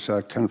seekers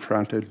are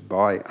confronted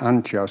by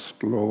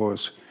unjust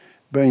laws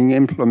being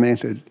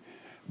implemented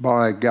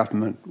by a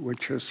government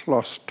which has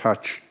lost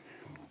touch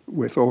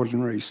with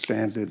ordinary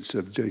standards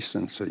of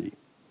decency.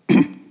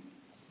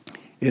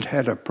 It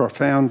had a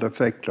profound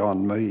effect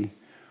on me.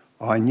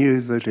 I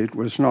knew that it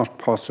was not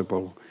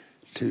possible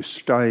to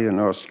stay in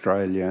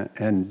Australia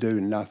and do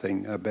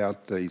nothing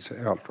about these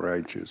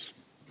outrages."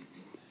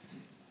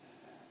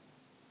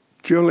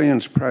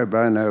 Julian's pro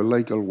bono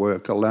legal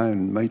work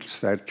alone meets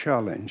that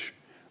challenge,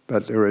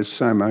 but there is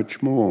so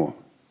much more.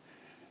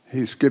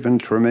 He's given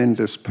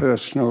tremendous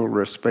personal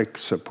respect,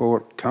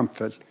 support,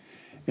 comfort,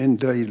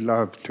 indeed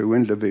love to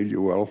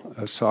individual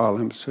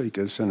asylum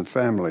seekers and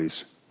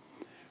families.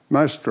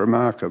 Most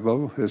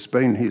remarkable has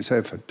been his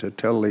effort to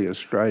tell the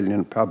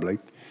Australian public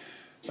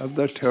of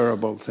the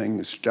terrible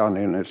things done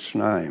in its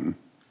name.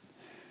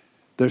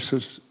 This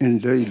has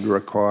indeed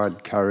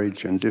required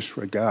courage and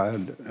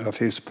disregard of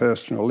his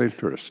personal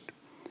interest.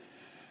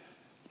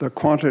 The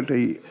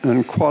quantity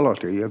and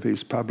quality of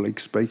his public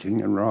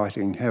speaking and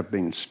writing have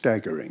been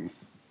staggering.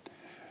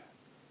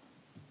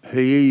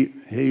 He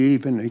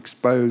even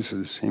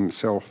exposes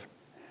himself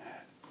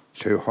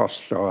to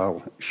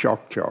hostile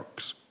shock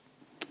jocks.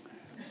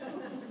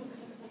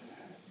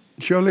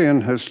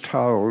 Julian has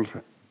told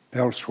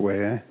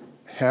elsewhere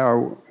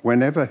how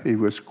whenever he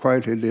was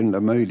quoted in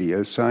the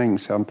media saying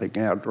something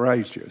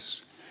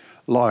outrageous,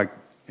 like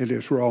it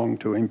is wrong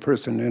to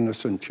imprison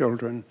innocent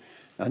children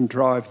and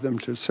drive them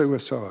to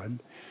suicide,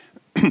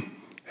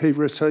 he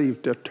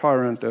received a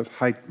torrent of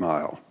hate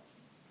mail.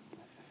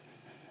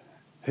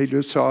 He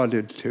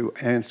decided to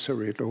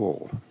answer it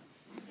all.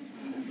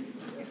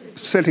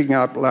 Sitting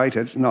up late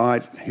at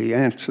night, he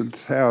answered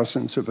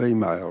thousands of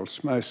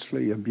emails,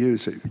 mostly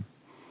abusive.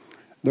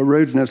 The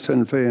rudeness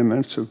and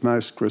vehemence of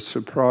most was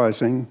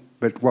surprising,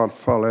 but what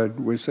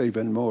followed was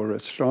even more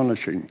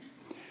astonishing.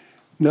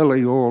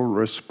 Nearly all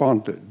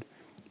responded,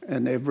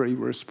 and every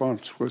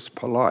response was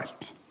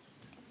polite.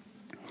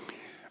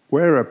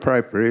 Where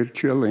appropriate,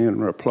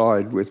 Julian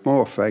replied with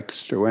more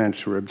facts to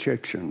answer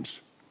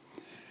objections.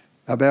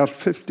 About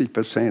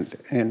 50%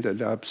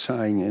 ended up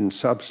saying in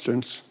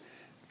substance,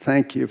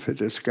 "Thank you for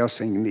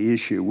discussing the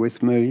issue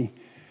with me.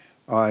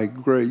 I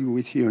agree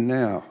with you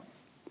now."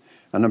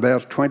 And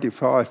about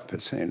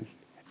 25%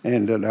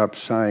 ended up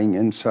saying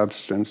in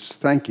substance,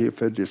 "Thank you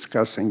for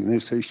discussing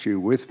this issue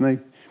with me.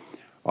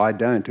 I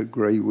don't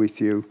agree with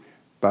you,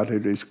 but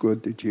it is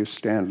good that you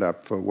stand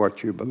up for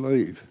what you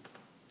believe."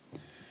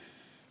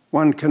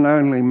 One can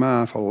only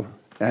marvel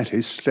at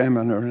his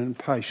stamina and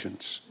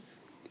patience,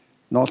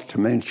 not to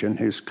mention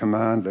his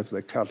command of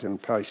the cut and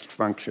paste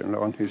function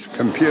on his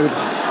computer.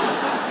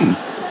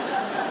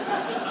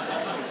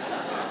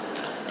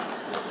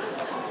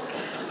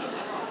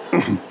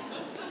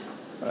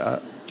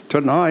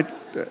 Tonight,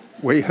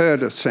 we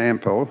heard a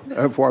sample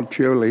of what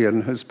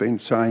Julian has been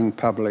saying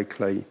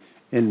publicly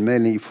in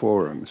many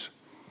forums.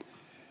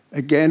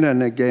 Again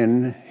and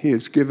again, he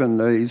has given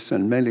these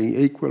and many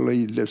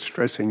equally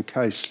distressing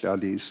case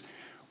studies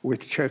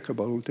with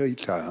checkable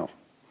detail.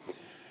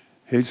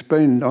 He's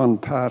been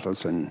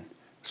non-partisan,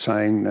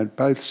 saying that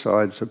both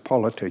sides of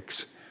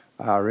politics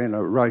are in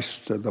a race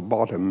to the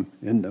bottom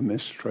in the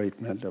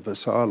mistreatment of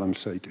asylum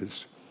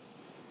seekers.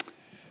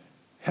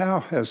 How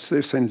has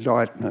this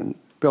indictment,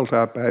 built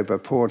up over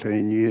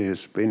 14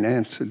 years, been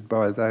answered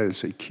by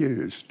those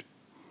accused?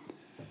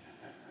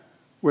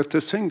 With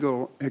the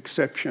single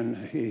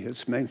exception he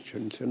has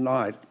mentioned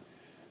tonight,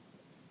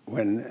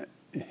 when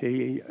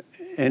he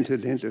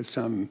entered into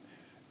some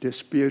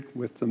dispute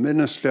with the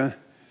minister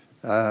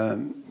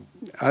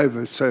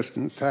over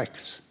certain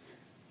facts,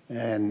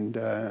 and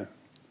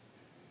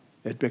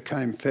it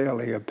became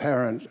fairly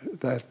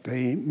apparent that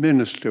the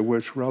minister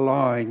was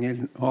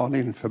relying on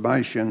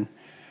information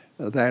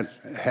that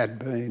had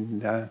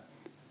been,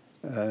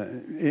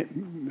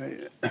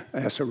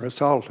 as a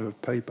result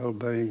of people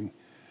being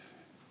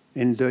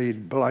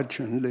indeed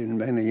bludgeoned in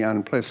many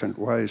unpleasant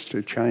ways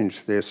to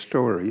change their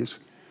stories.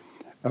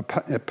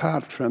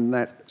 Apart from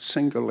that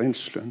single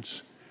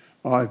instance,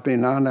 I've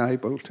been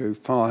unable to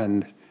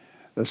find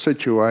a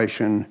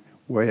situation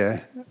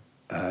where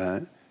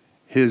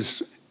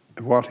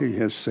what he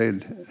has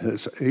said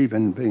has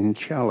even been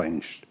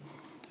challenged.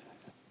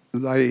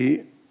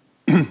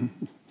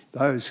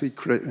 Those he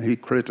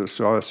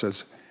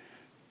criticises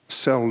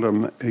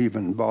seldom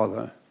even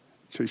bother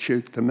to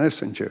shoot the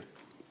messenger.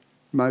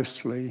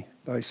 Mostly,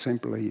 they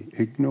simply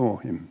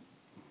ignore him.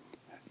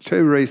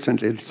 Two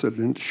recent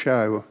incidents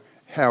show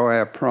how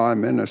our Prime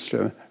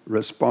Minister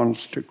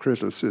responds to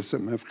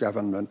criticism of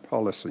government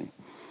policy.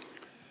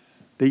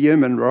 The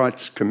Human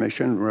Rights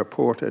Commission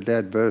reported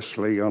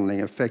adversely on the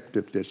effect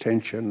of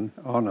detention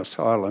on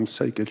asylum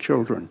seeker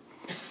children,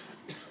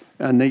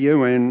 and the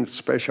UN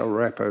Special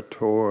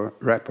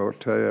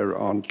Rapporteur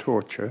on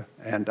torture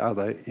and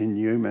other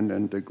inhuman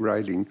and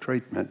degrading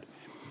treatment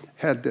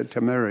had the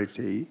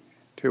temerity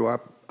to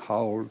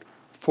uphold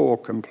 4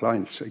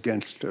 complaints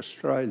against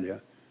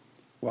Australia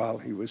while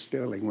he was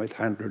dealing with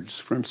hundreds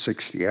from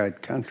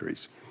 68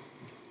 countries.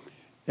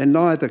 In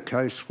neither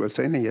case was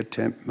any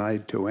attempt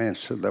made to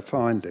answer the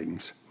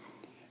findings.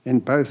 In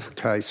both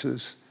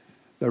cases,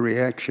 the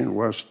reaction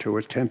was to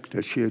attempt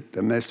to shoot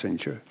the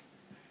messenger,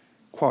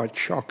 quite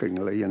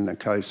shockingly in the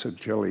case of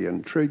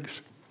Gillian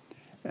Triggs,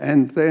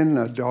 and then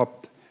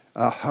adopt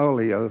a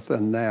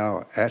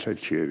holier-than-thou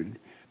attitude,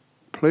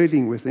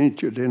 pleading with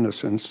injured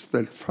innocence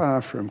that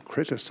far from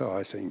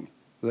criticising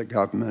the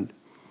government,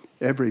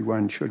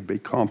 everyone should be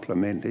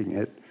complimenting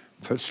it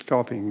for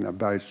stopping the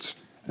boats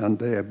and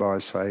thereby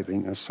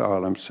saving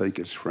asylum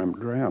seekers from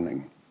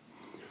drowning.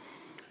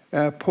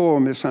 Our poor,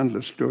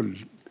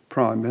 misunderstood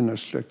Prime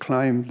Minister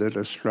claimed that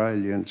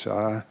Australians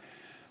are,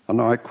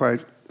 and I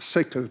quote,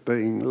 sick of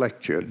being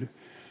lectured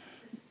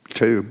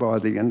to by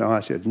the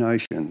United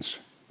Nations,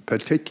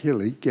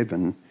 particularly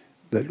given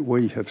that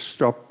we have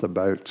stopped the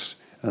boats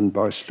and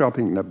by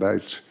stopping the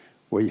boats,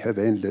 we have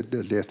ended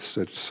the deaths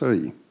at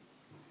sea.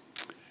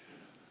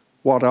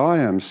 What I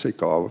am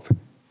sick of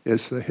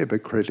is the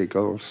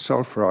hypocritical,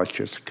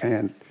 self-righteous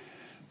cant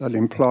that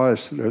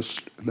implies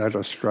that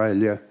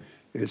Australia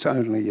is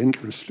only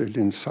interested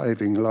in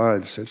saving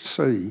lives at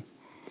sea,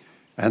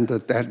 and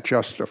that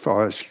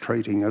justifies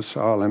treating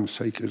asylum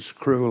seekers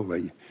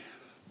cruelly,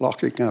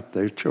 locking up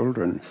their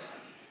children,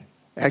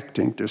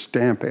 acting to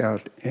stamp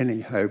out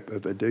any hope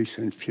of a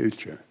decent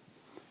future.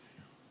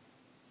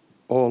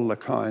 All the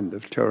kind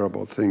of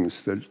terrible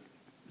things that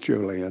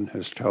Julian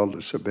has told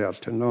us about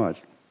tonight.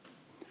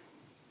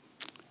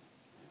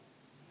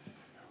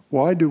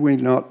 Why do we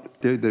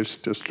not do this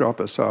to stop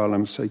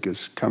asylum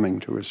seekers coming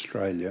to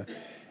Australia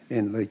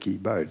in leaky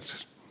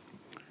boats?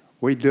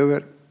 We do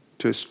it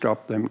to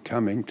stop them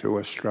coming to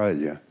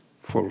Australia,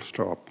 full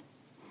stop.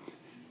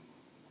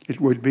 It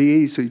would be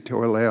easy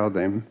to allow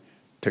them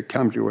to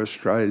come to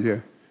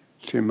Australia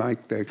to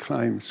make their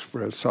claims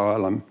for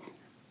asylum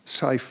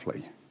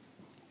safely.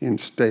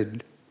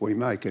 Instead, we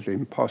make it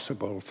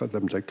impossible for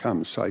them to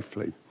come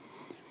safely.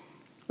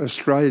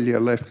 Australia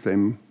left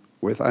them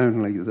with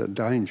only the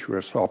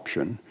dangerous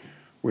option,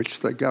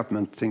 which the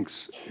government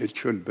thinks it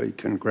should be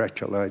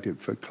congratulated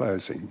for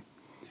closing.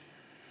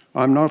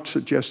 I'm not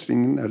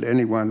suggesting that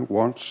anyone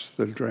wants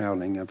the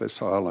drowning of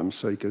asylum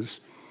seekers,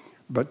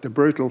 but the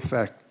brutal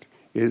fact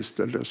is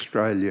that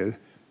Australia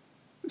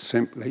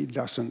simply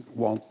doesn't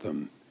want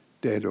them,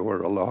 dead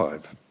or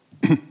alive.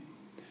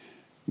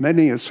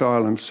 Many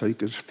asylum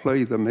seekers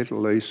flee the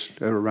Middle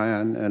East,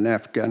 Iran and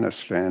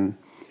Afghanistan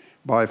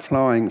by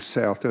flying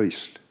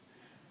southeast.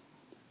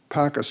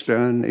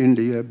 Pakistan,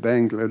 India,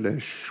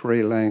 Bangladesh,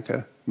 Sri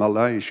Lanka,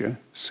 Malaysia,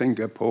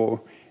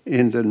 Singapore,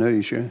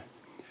 Indonesia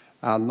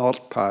are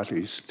not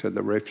parties to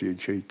the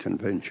Refugee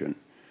Convention,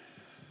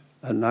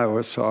 and no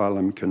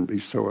asylum can be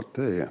sought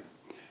there.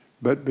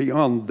 But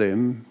beyond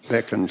them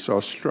beckons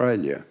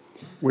Australia,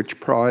 which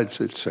prides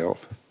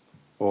itself,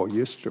 or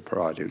used to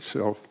pride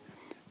itself,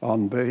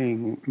 on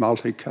being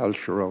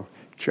multicultural,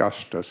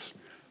 justice,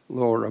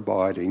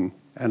 law-abiding,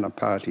 and a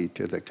party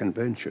to the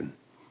Convention.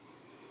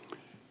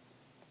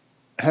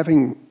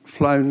 Having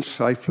flown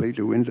safely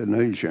to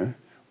Indonesia,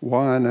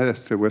 why on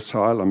earth do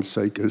asylum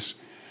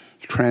seekers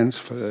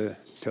transfer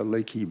to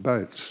leaky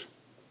boats?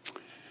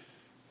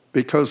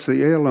 Because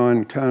the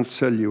airline can't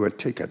sell you a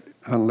ticket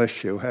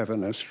unless you have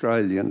an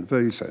Australian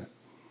visa.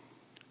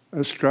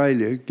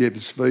 Australia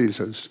gives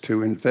visas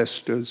to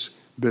investors,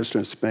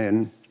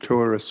 businessmen,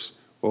 tourists,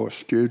 or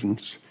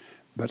students,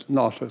 but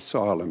not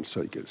asylum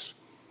seekers.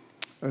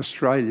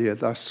 Australia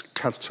thus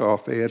cuts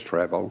off air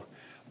travel,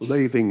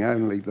 leaving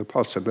only the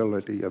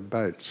possibility of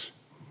boats.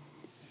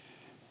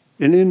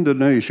 In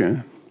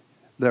Indonesia,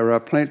 there are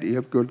plenty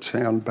of good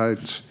sound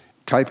boats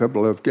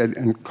capable of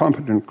and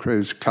competent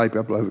crews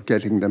capable of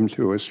getting them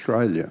to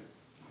Australia.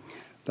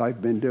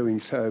 They've been doing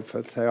so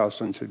for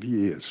thousands of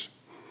years.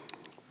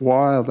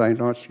 Why are they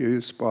not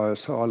used by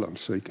asylum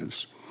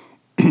seekers?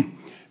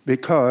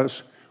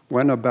 Because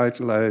when a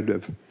boatload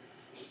of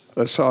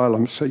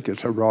asylum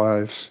seekers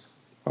arrives,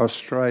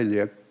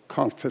 Australia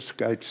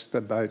confiscates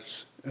the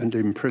boats and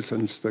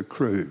imprisons the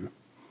crew.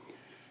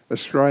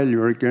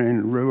 Australia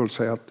again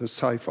rules out the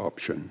safe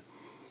option.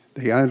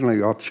 The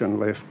only option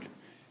left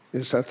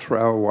is a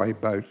throwaway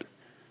boat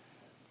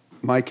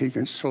making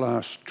its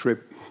last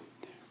trip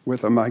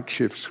with a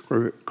makeshift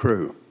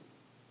crew.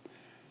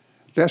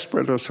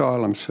 Desperate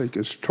asylum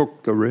seekers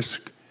took the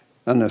risk,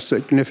 and a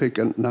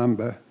significant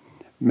number,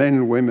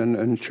 men, women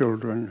and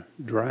children,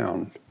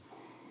 drowned.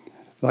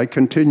 They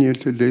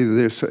continued to do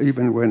this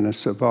even when the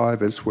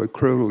survivors were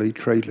cruelly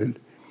treated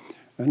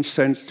and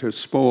sent to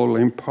small,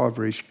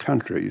 impoverished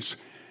countries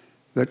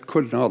that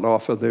could not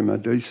offer them a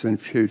decent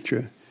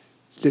future,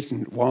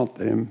 didn't want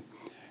them,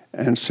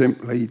 and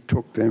simply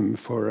took them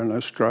for an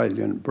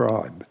Australian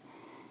bribe.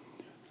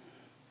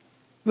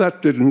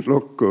 That didn't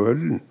look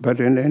good, but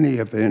in any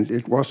event,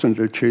 it wasn't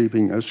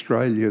achieving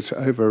Australia's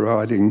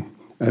overriding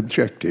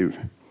objective,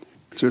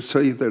 to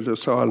see that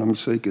asylum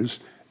seekers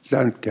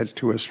don't get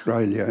to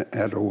Australia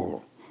at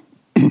all.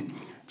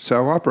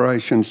 So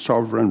Operation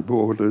Sovereign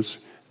Borders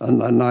and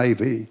the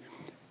Navy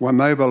were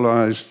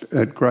mobilised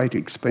at great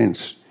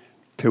expense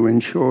to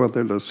ensure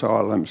that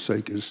asylum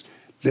seekers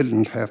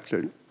didn't have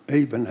to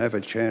even have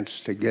a chance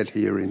to get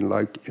here in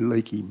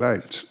leaky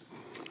boats.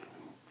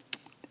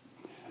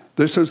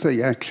 This is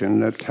the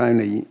action that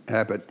Tony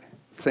Abbott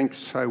thinks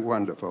so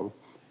wonderful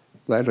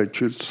that it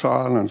should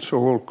silence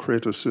all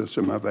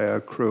criticism of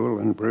our cruel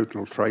and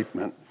brutal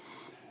treatment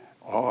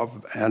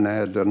of and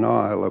our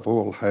denial of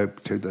all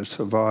hope to the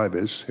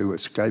survivors who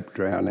escaped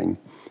drowning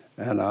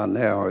and are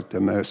now at the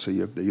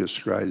mercy of the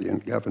Australian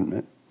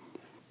government.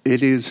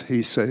 It is,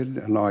 he said,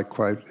 and I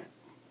quote,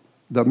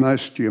 the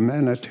most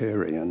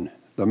humanitarian,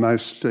 the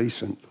most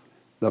decent,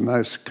 the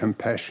most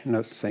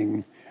compassionate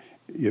thing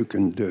you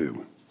can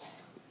do.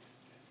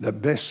 The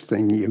best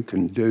thing you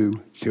can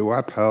do to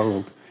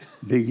uphold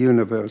the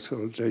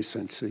universal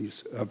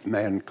decencies of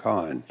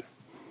mankind.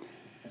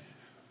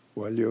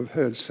 Well, you've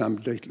heard some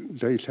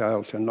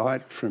detail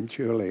tonight from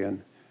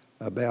Julian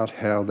about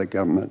how the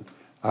government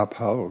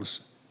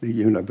upholds the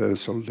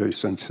universal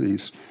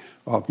decencies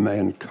of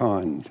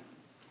mankind.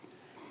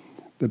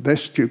 The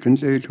best you can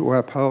do to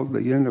uphold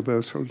the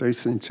universal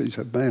decencies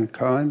of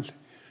mankind?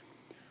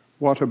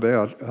 What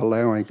about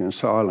allowing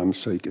asylum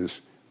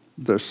seekers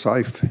the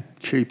safe,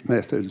 cheap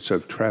methods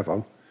of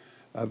travel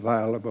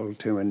available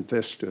to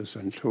investors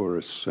and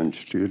tourists and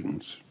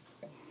students?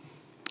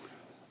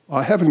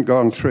 I haven't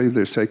gone through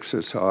this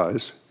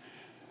exercise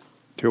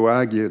to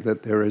argue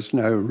that there is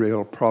no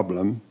real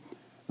problem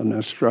and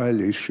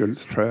Australia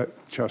should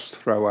just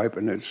throw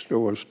open its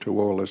doors to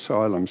all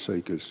asylum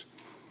seekers.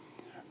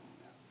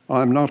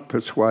 I'm not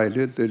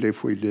persuaded that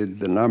if we did,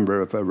 the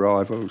number of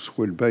arrivals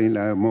would be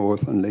no more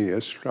than the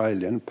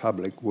Australian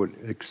public would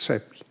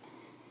accept.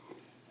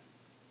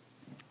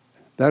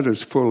 That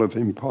is full of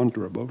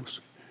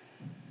imponderables,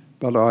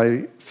 but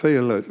I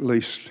feel at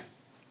least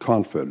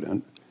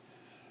confident,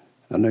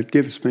 and it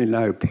gives me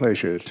no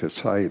pleasure to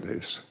say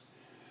this,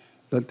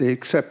 that the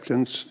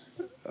acceptance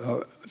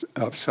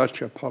of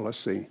such a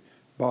policy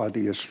by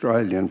the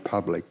Australian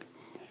public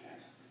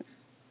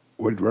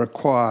would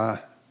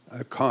require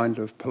a kind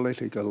of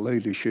political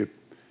leadership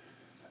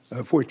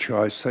of which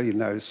I see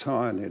no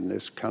sign in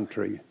this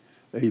country,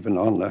 even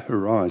on the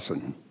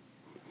horizon.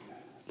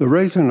 The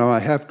reason I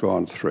have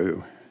gone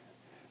through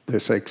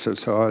this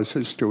exercise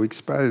is to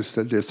expose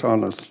the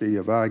dishonesty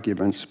of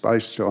arguments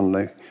based on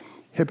the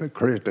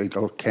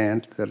hypocritical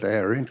cant that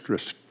our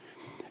interest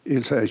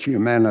is as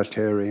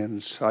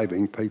humanitarians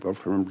saving people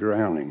from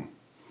drowning.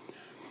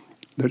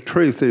 The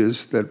truth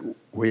is that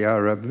we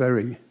are a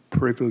very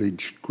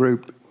privileged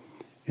group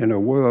in a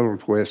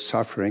world where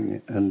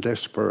suffering and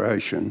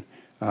desperation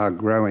are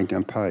growing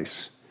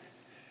apace,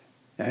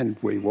 and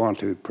we want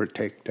to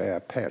protect our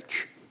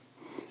patch.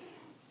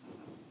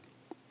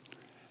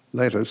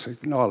 Let us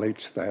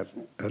acknowledge that,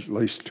 at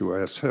least to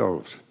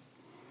ourselves.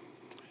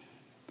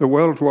 The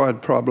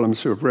worldwide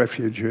problems of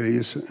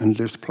refugees and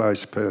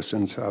displaced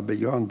persons are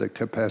beyond the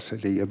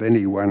capacity of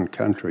any one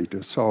country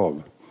to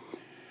solve.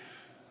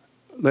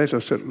 Let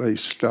us at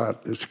least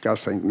start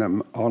discussing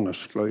them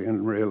honestly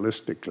and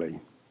realistically.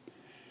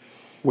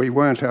 We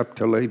weren't up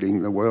to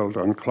leading the world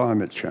on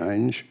climate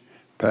change.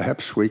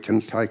 Perhaps we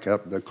can take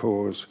up the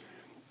cause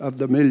of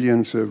the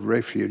millions of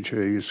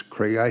refugees,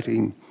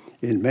 creating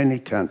in many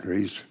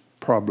countries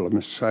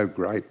problems so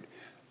great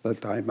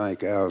that they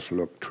make ours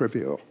look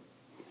trivial.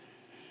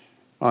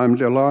 I'm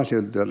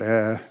delighted that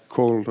our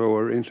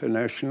Caldor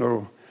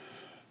International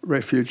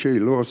Refugee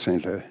Law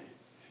Centre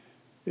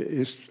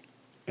is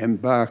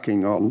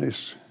embarking on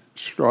this,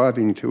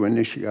 striving to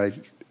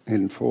initiate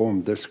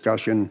informed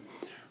discussion,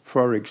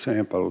 for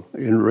example,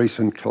 in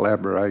recent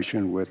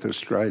collaboration with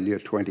Australia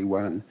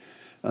 21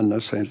 and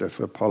the Centre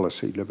for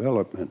Policy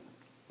Development.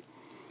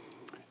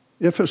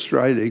 If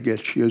Australia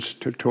gets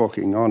used to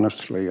talking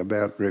honestly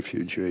about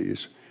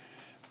refugees,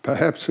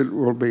 perhaps it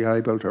will be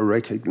able to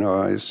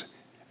recognise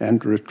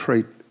and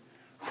retreat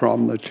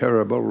from the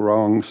terrible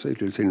wrongs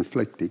it is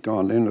inflicting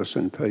on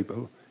innocent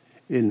people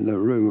in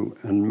Nauru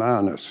and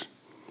Manus.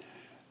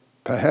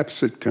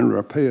 Perhaps it can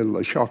repeal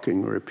the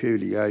shocking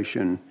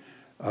repudiation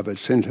of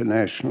its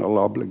international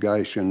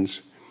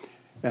obligations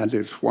and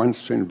its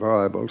once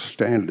inviolable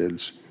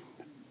standards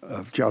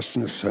of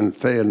justice and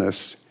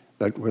fairness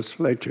that was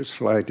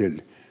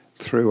legislated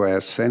through our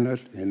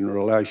Senate in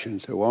relation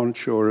to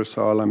onshore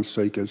asylum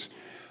seekers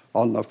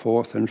on the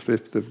 4th and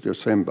 5th of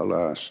December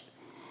last,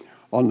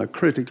 on the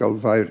critical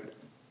vote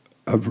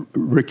of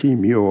Ricky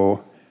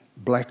Muir,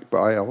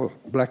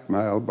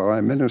 blackmailed by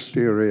a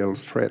ministerial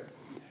threat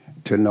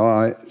to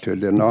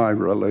deny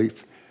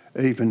relief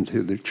even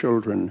to the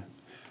children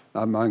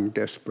among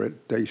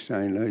desperate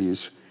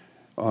detainees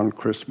on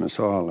Christmas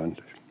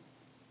Island.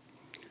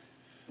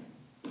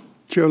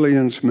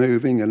 Julian's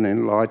moving and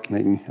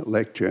enlightening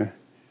lecture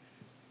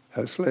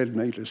has led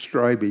me to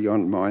stray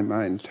beyond my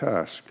main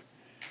task,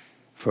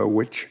 for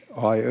which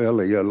I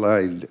earlier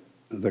laid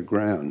the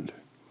ground.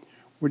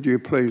 Would you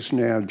please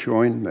now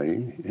join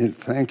me in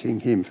thanking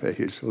him for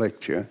his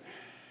lecture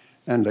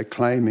and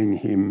acclaiming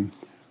him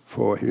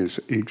for his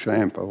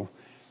example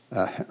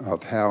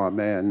of how a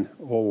man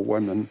or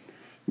woman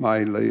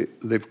may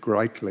live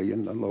greatly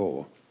in the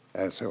law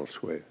as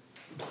elsewhere.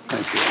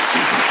 Thank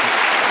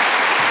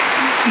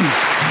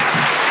you.